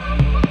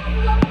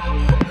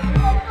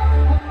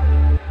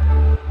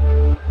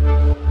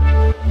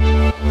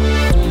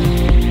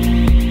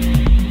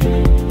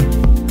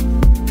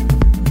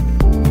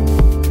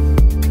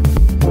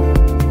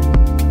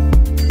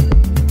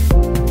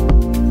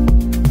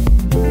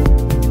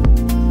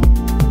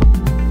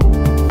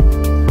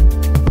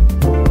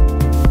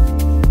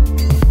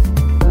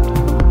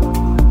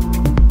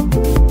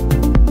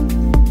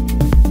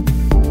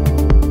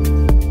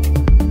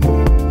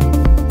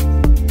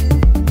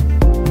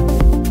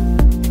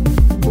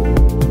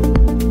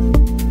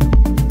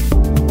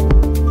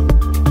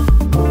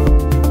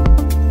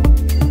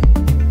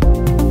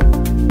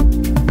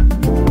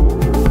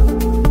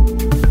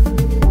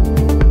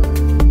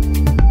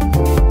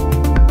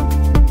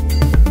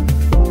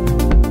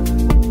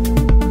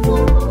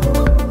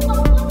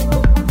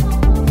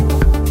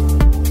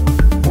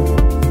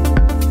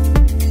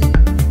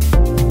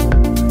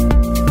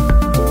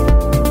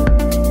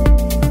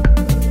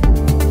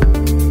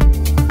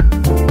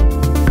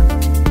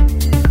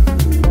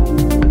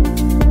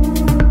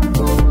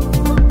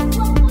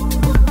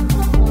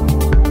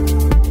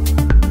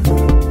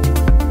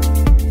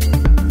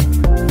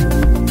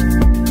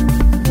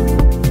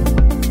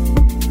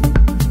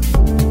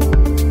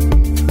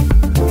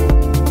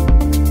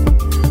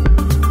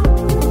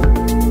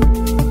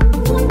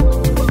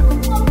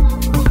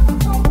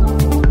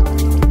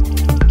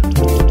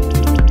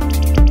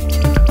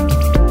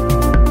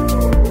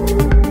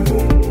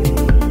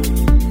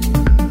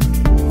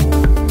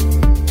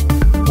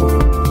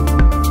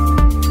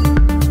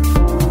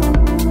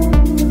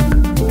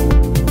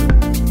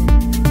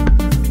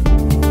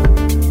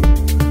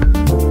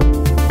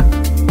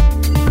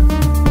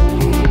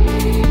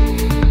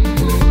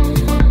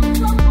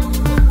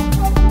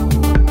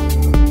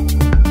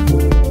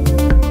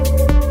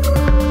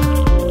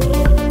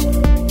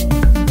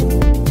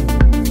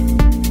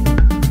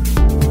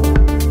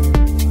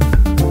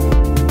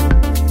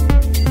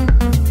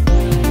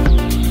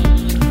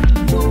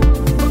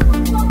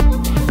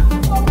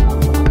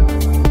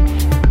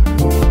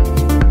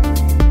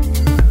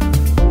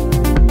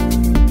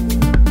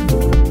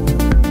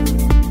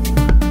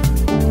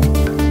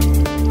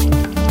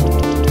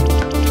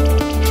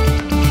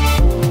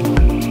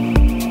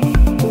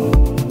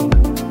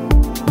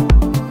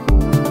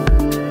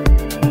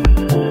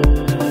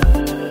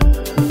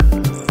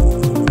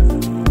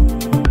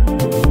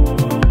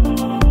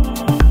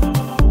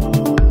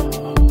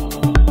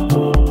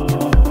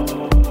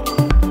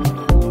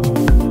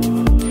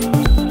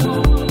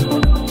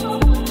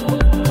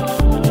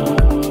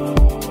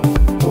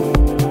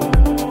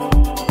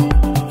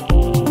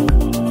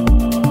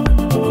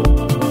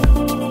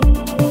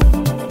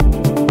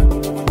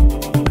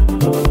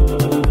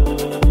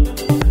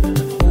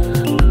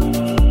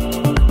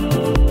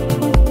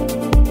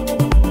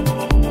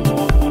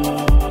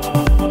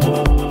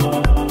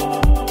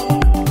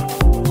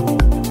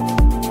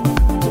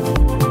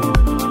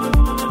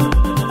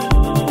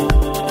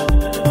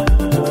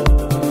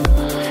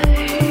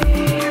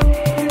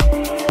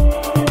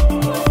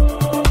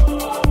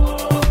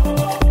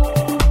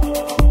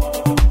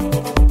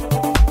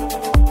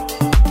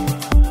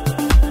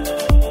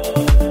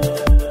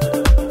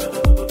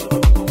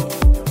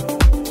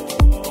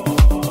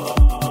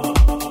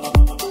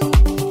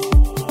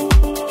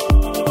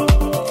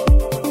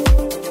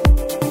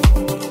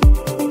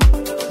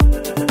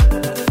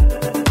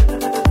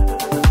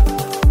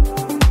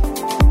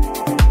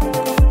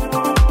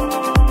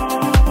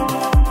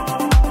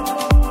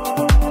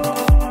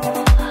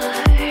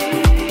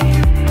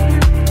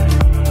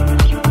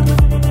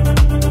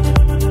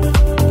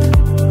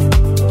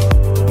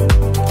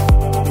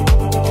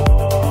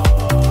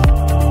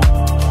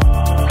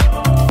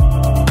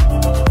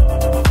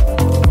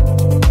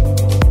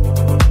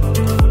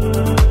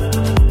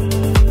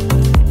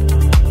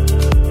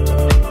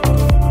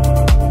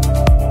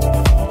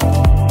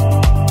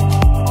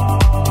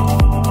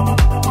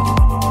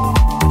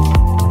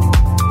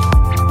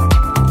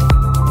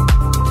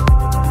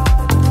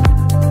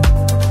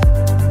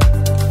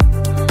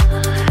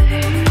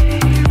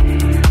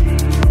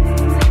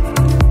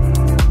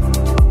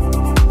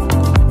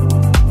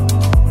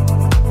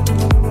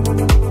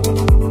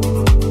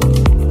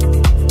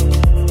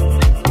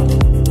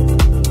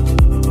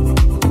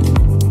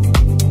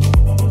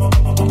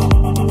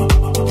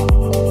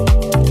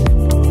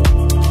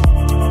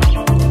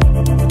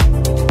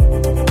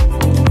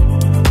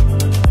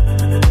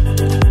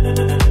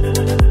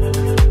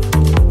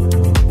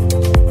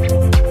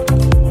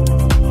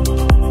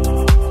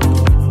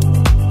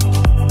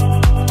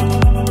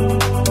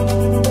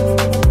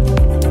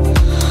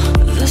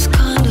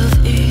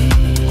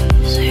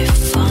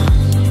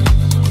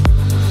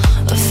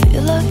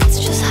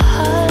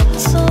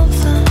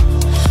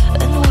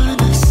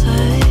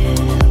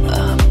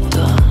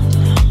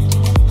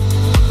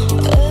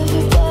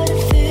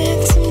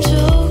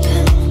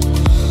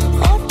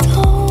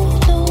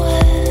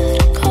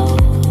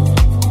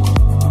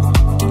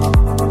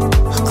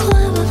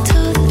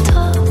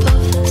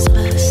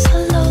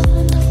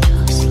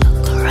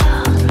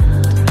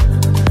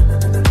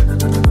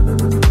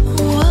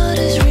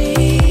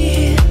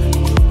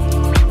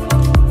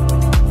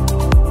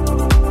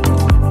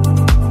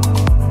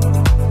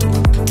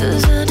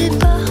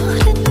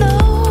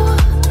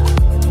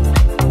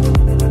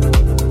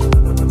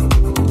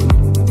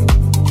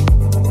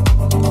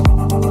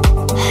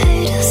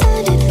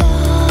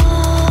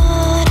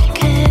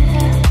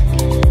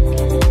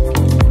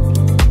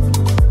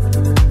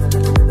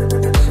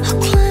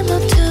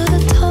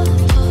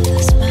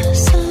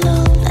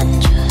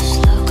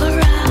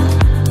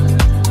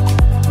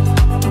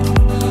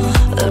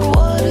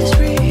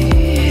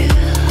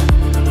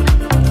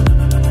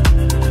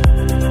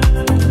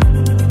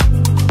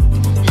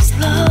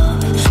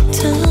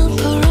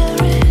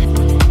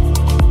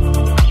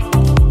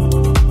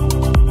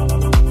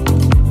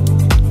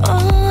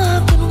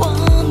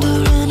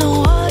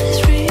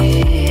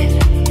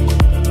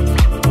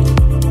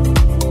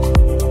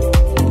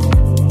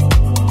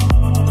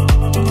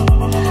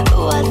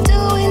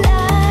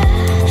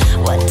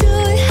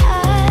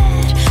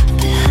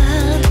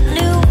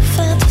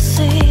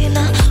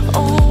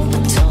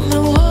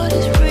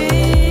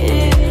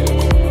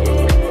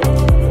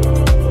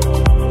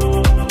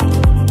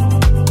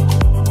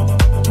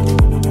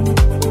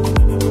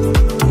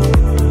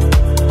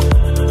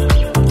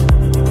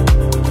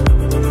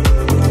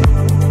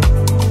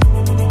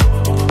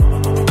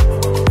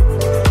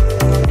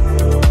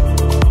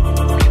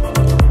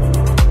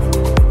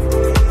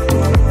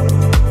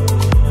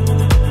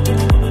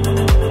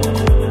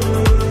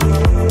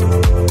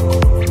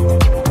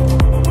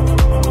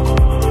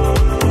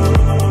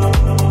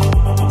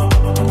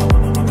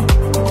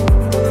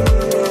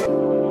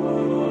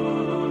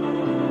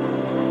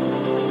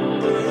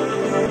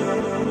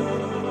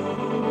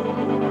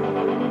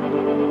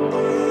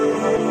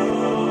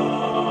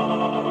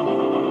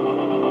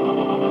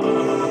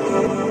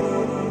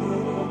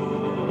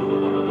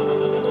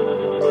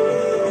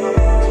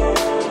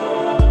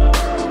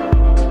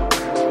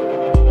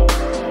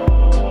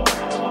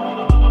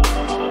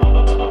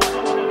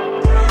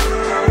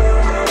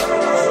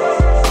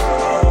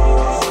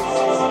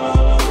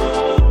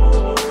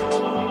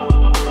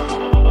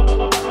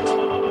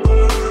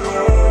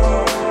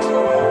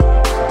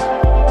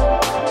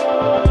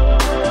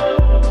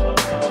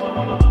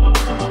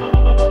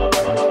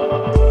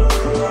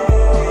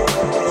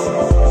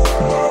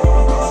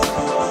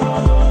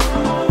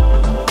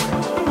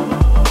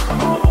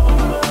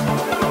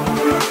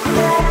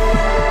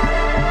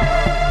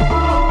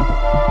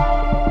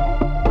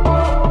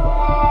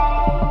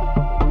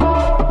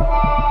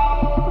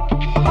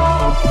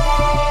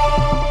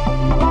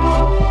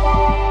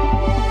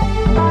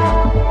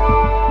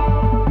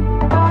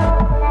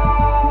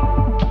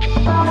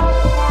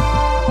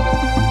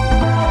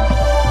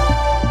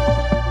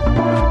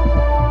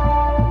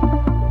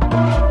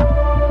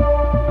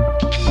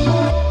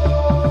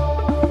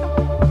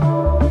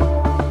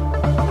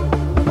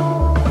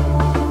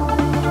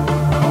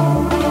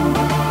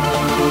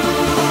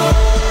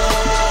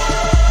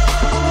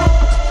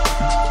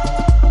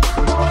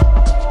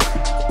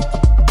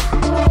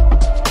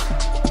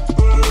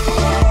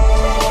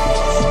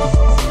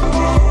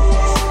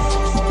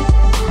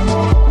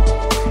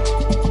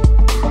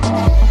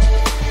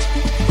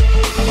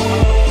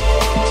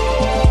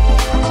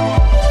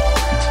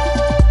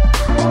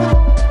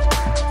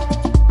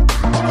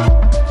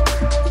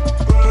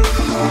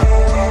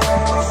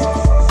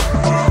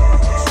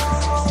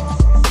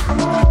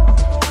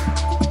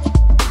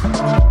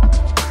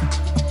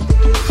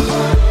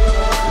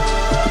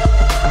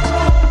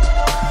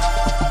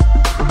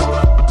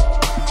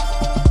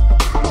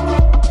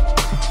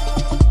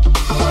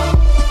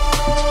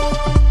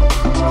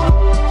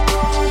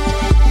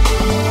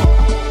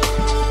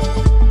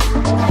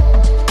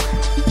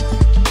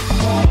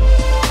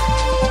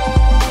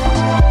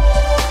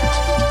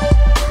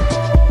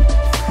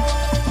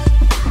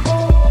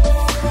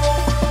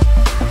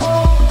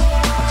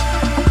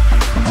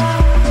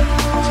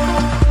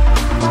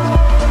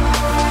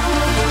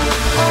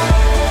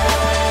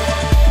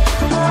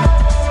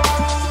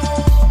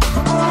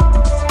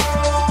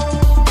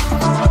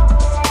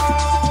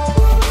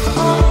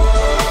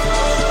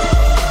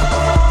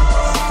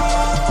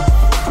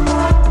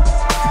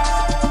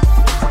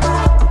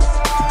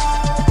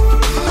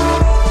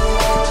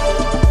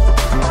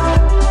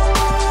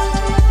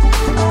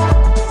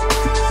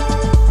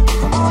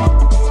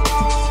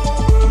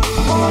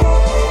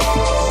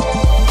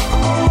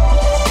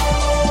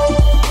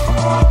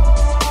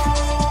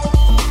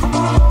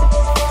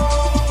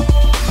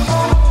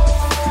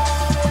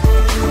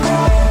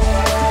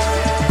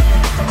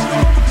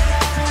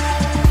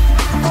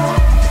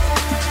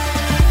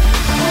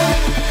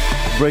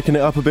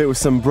 shaking it up a bit with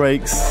some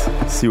breaks.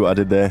 See what I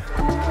did there?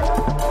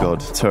 God,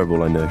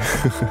 terrible, I know.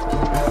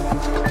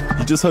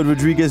 You just heard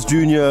Rodriguez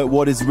Jr.,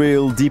 What Is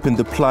Real, Deep in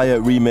the Playa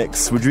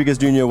remix. Rodriguez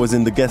Jr. was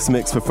in the guest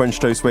mix for French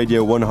Toast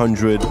Radio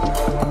 100.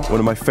 One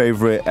of my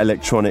favourite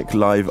electronic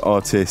live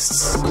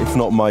artists, if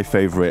not my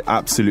favourite.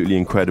 Absolutely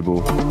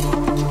incredible.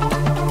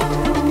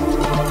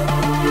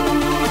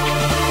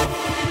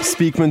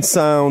 Speakman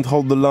Sound,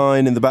 Hold the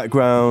Line in the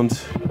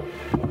background.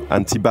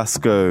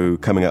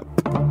 Antibasco coming up.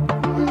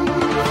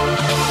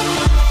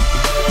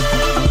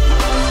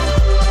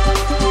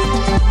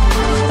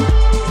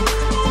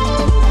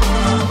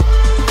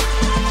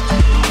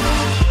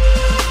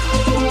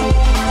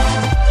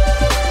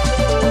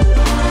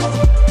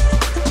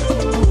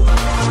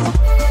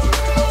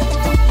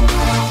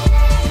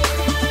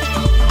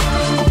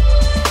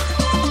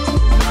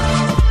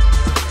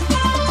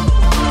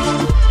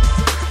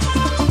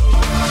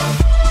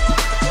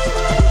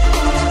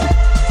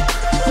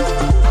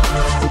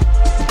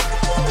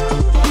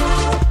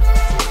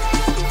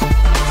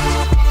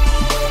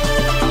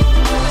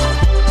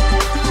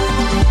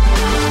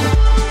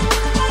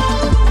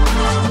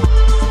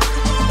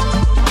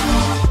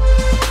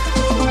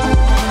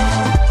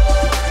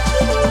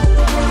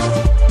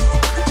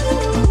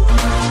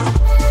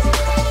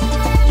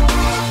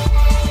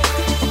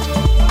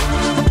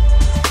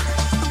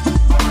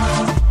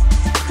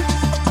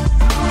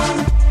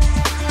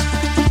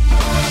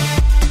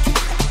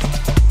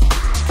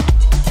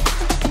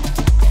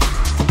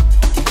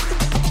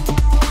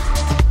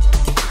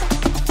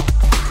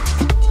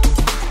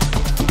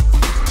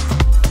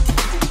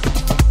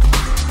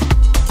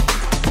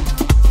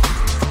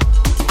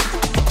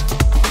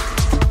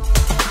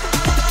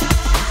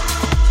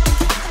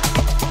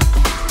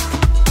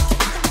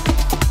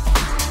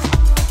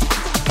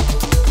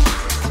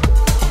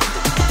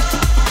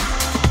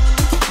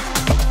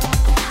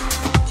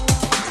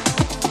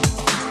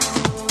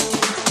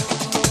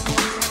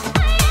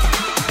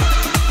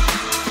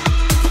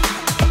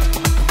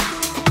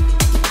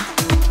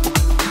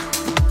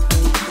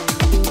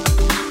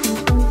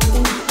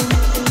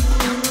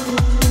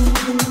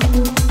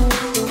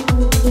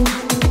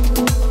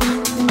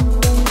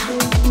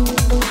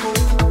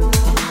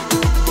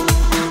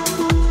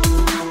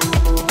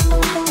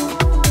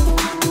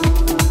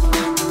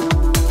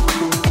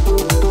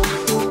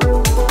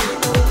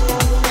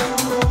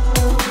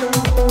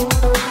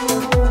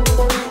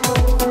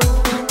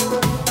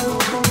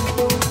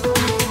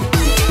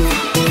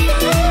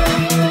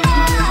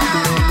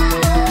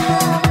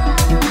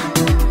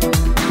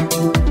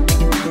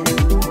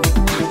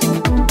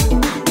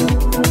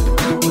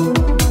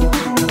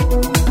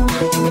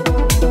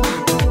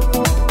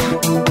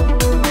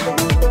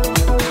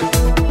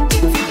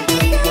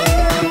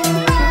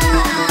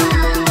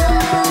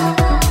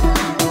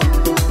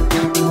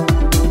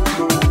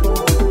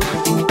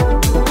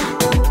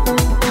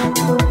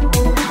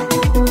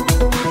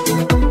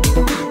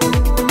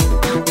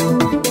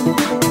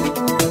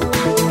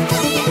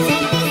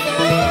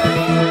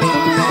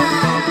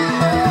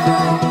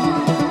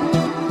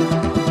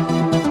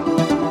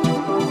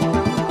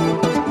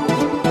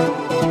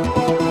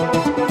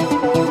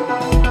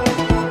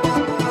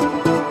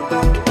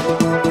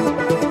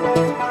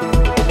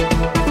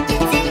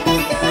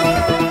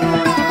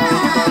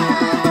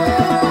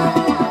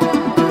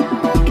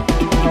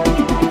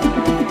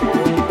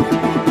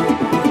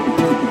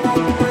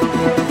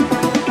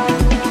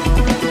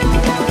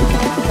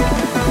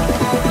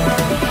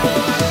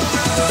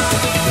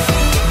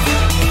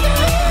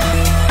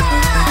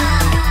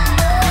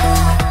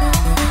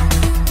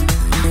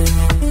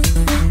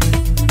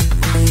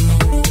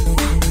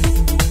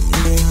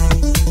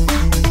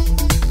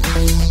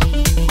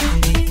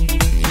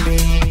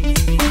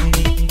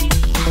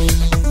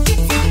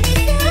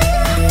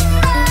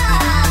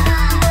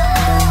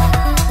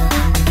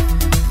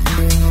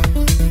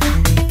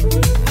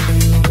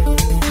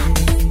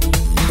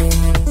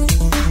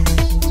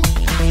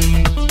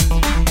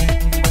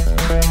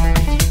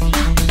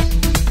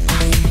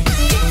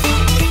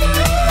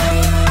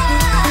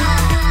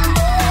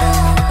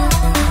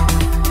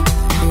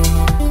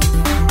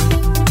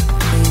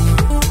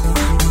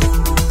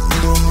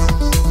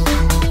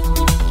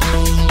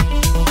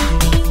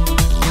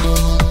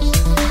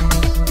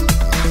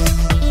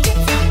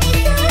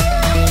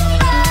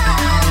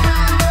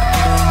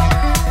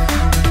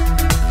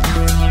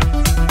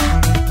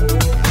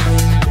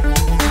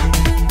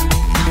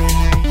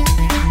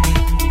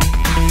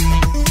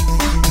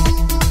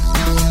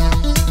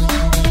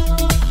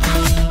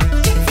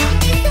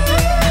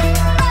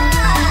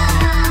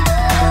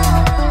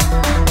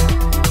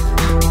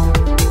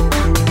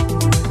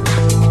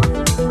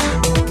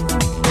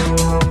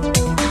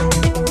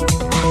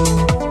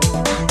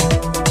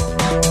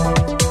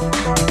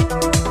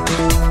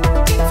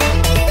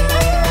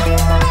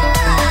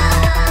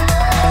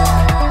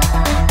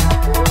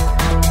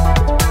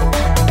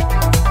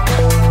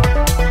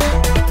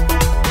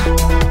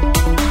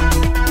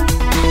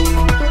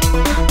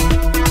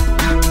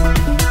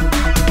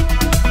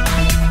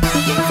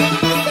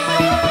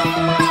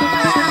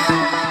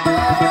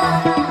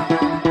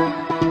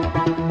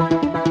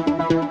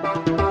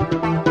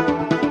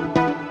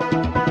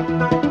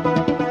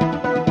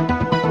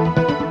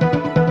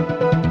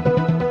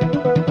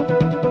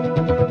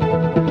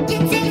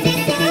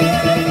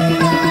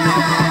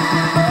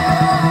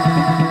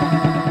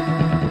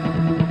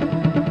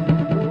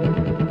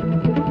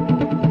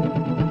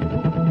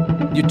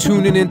 You're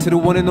tuning in to the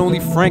one and only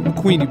Frank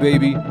McQueenie,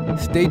 baby.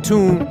 Stay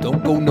tuned.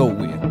 Don't go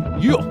nowhere.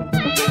 Yeah.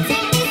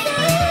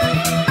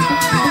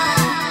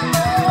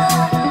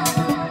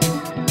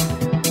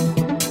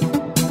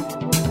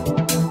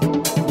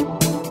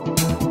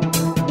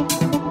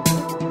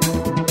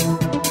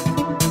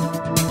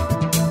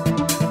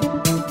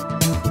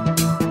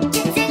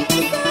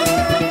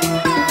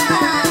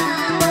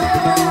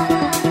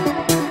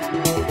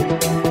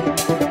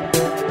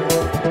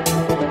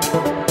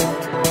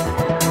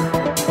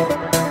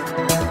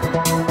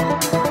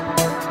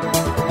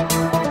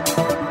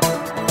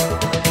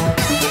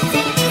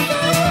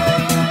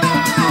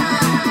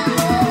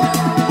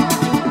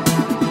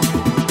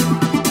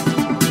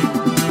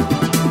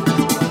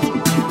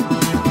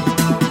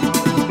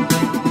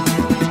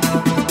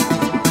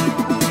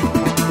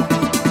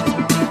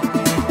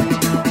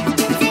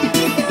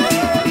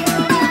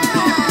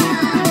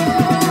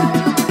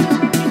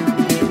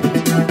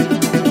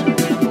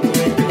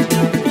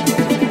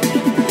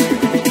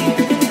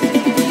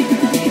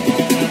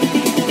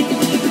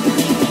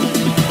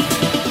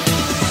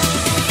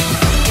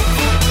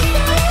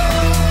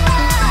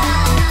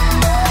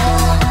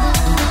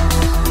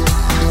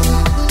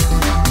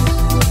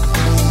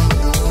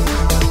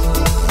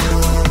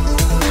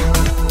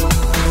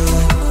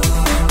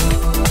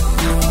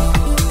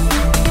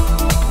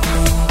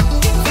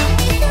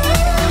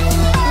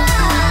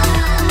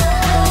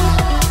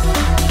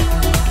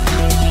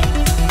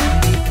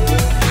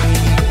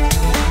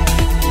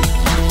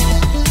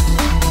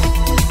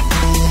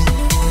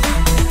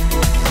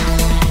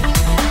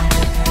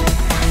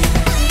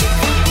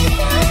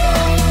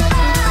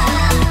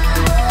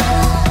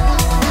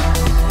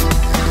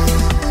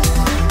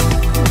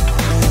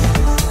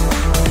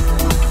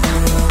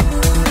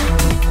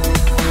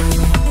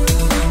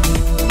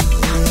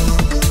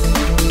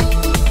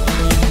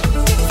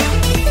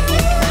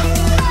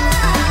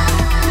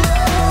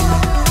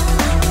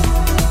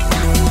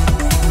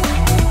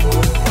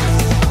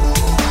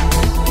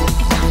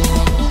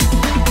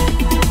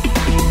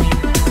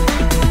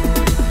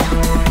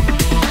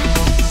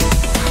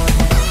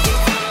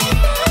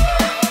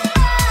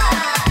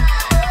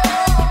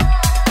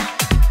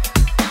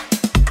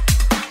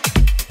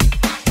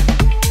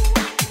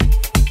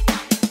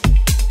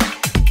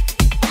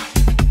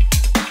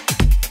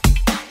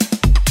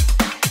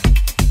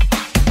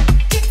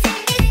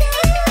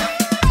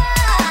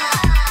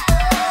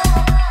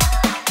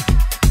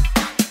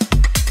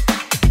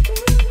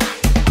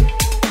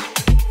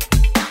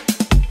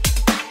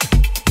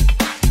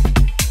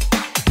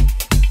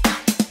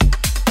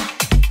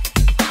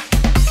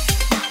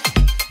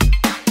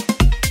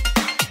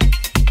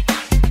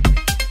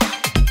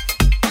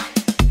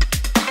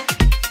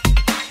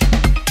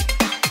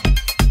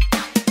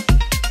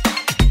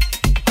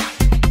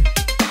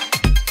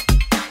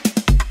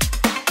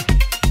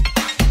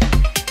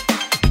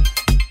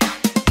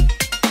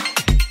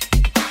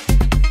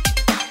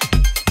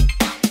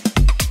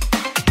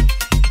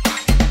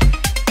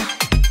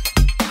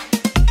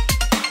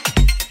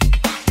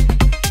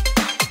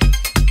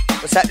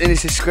 What's happening?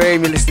 This is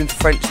Scream. You're listening to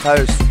French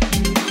Toast.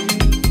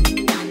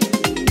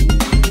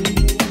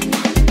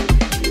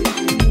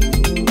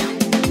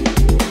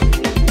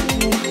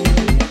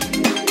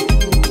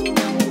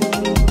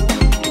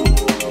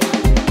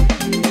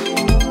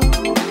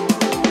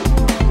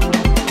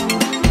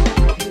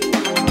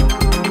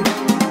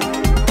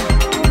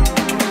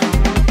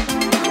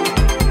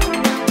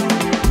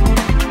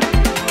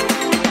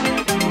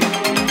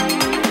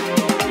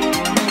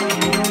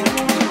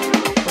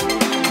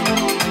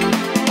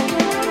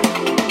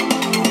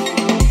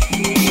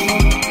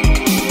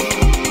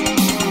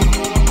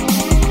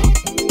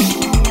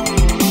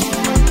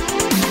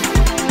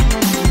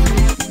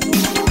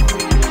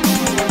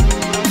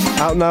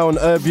 Out now on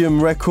Erbium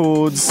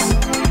Records,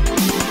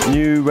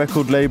 new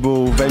record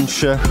label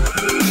venture,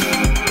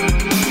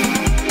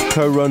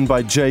 co-run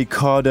by Jay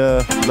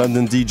Carter,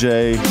 London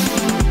DJ,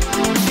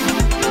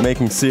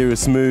 making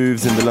serious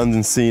moves in the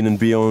London scene and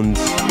beyond.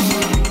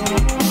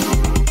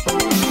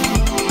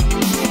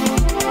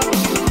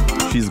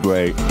 She's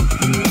great.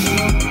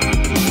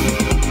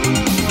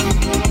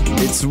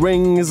 It's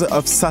Rings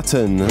of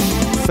Saturn,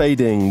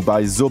 Fading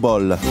by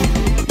Zobol,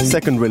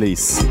 second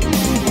release.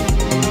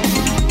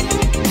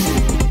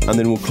 And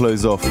then we'll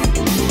close off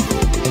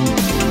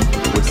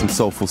with some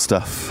soulful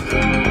stuff.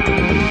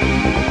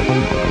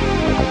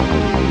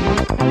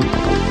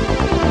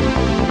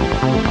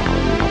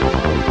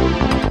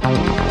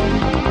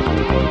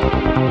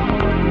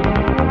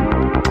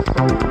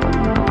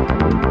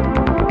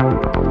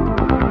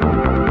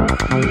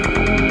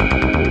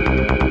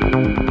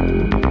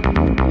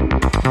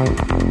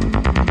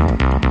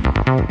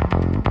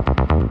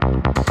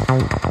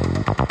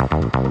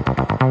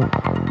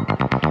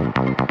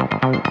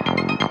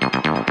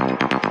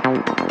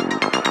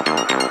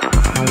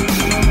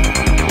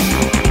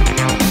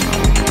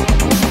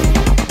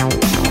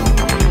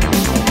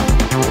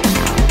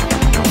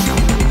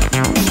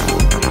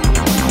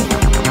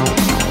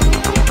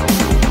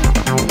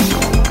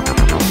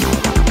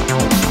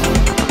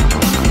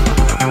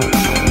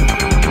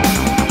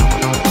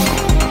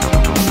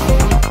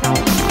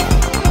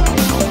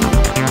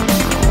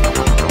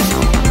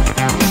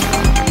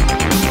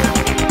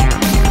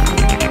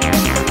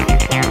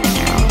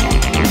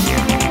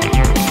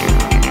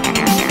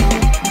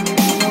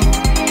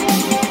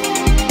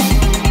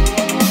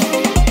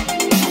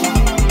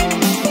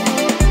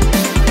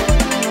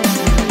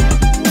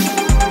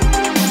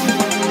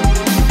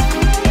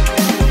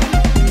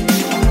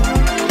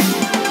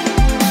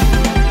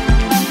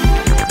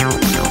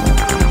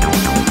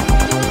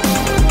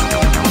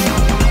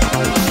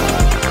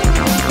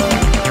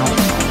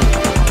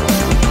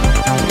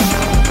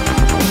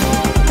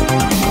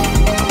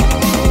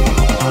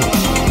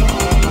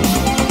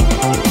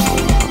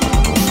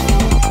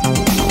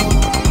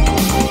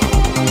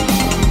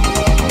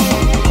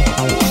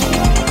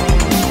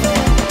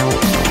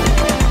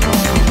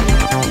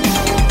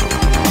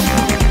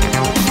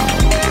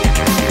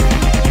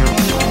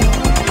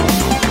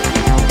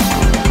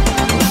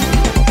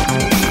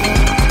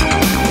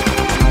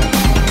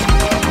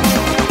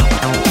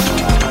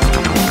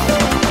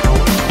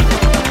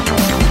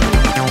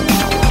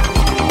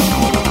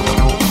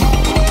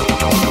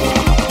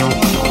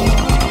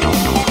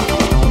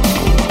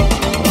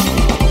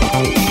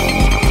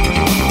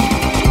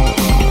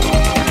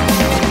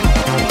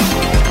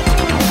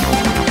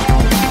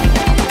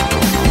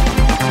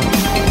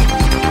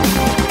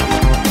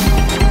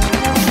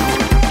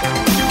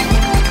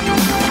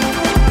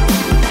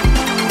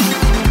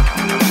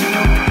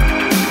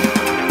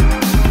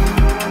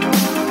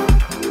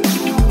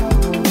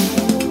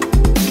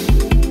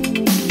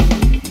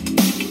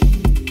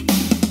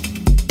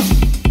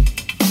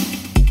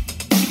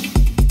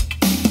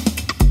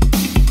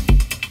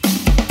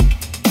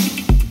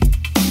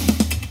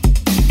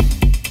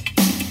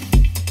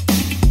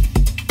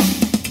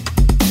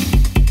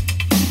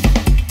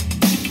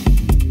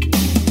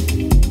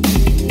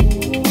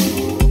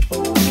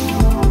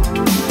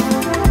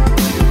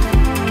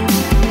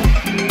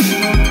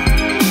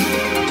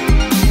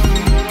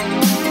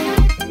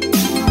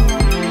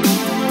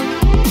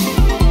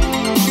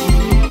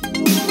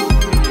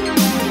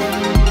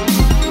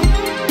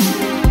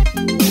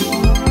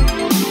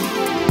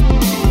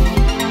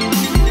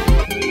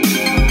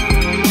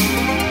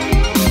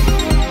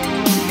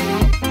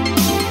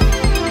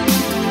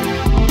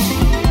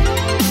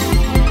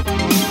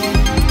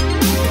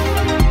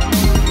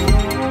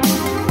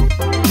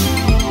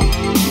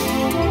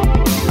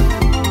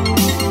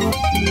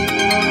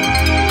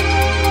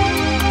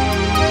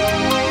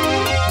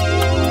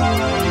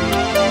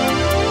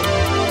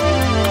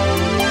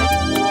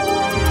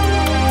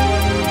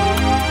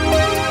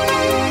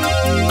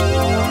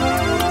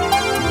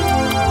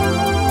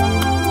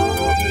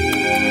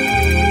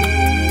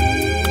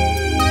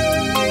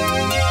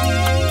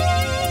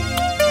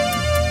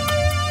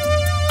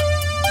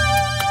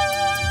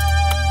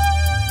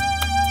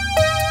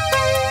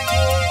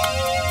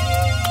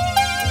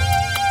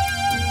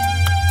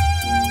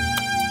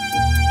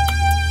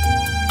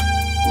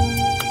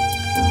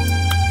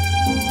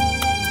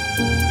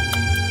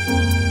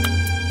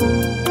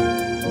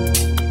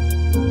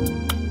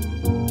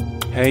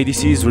 Hey,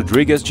 this is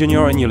Rodriguez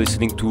Jr. and you're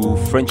listening to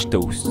French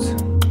Toast.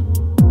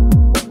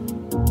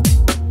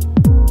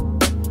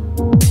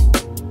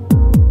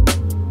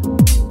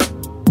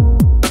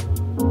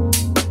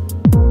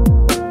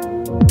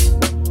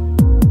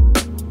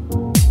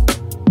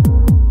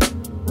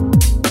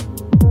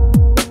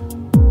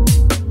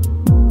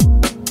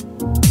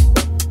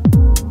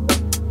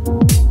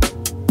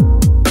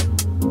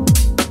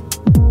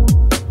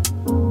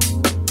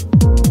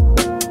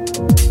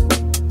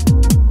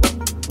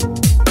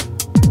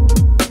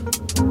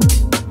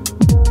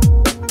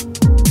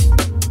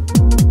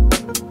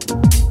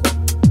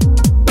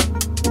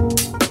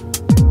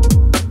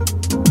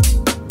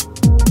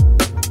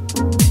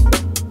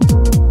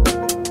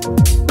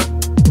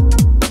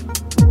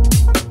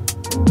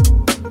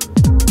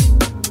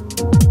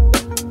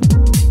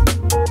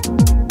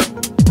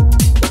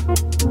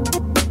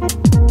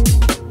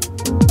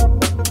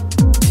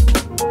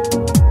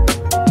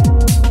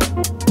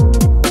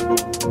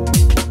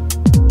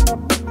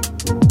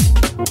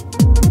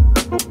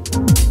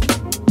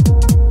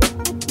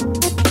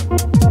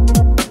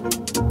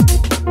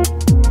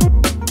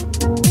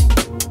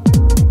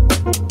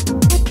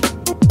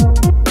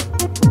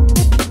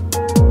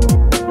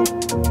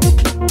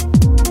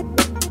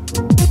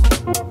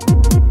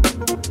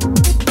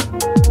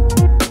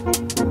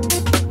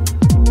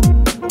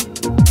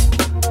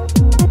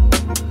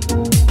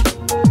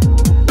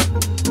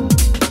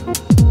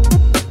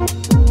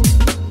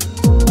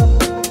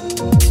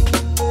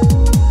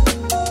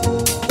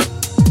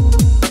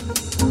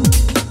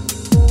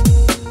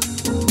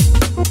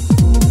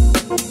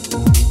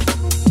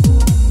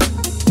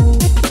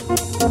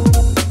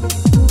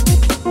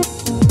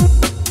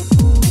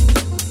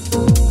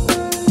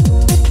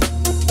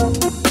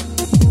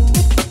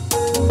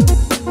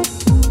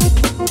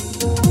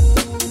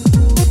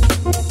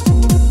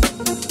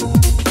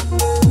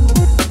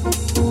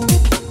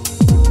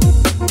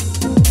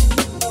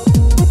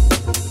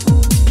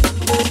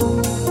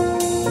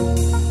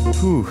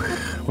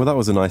 Well, that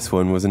was a nice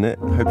one, wasn't it?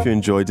 Hope you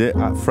enjoyed it.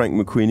 At Frank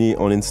McQueenie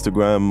on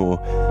Instagram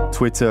or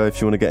Twitter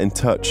if you want to get in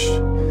touch.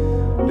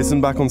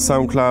 Listen back on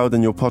SoundCloud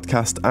and your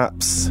podcast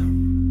apps.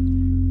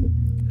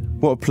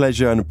 What a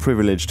pleasure and a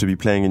privilege to be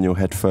playing in your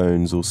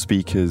headphones or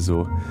speakers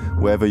or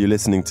wherever you're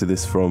listening to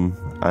this from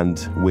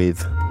and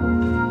with.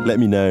 Let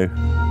me know.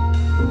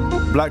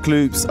 Black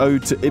Loops,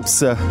 Ode to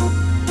Ipsa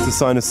to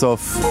sign us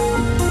off.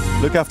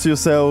 Look after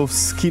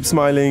yourselves, keep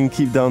smiling,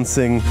 keep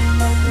dancing.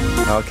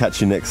 I'll catch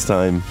you next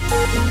time.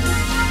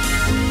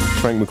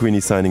 Frank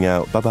McQueenie signing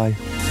out. Bye-bye.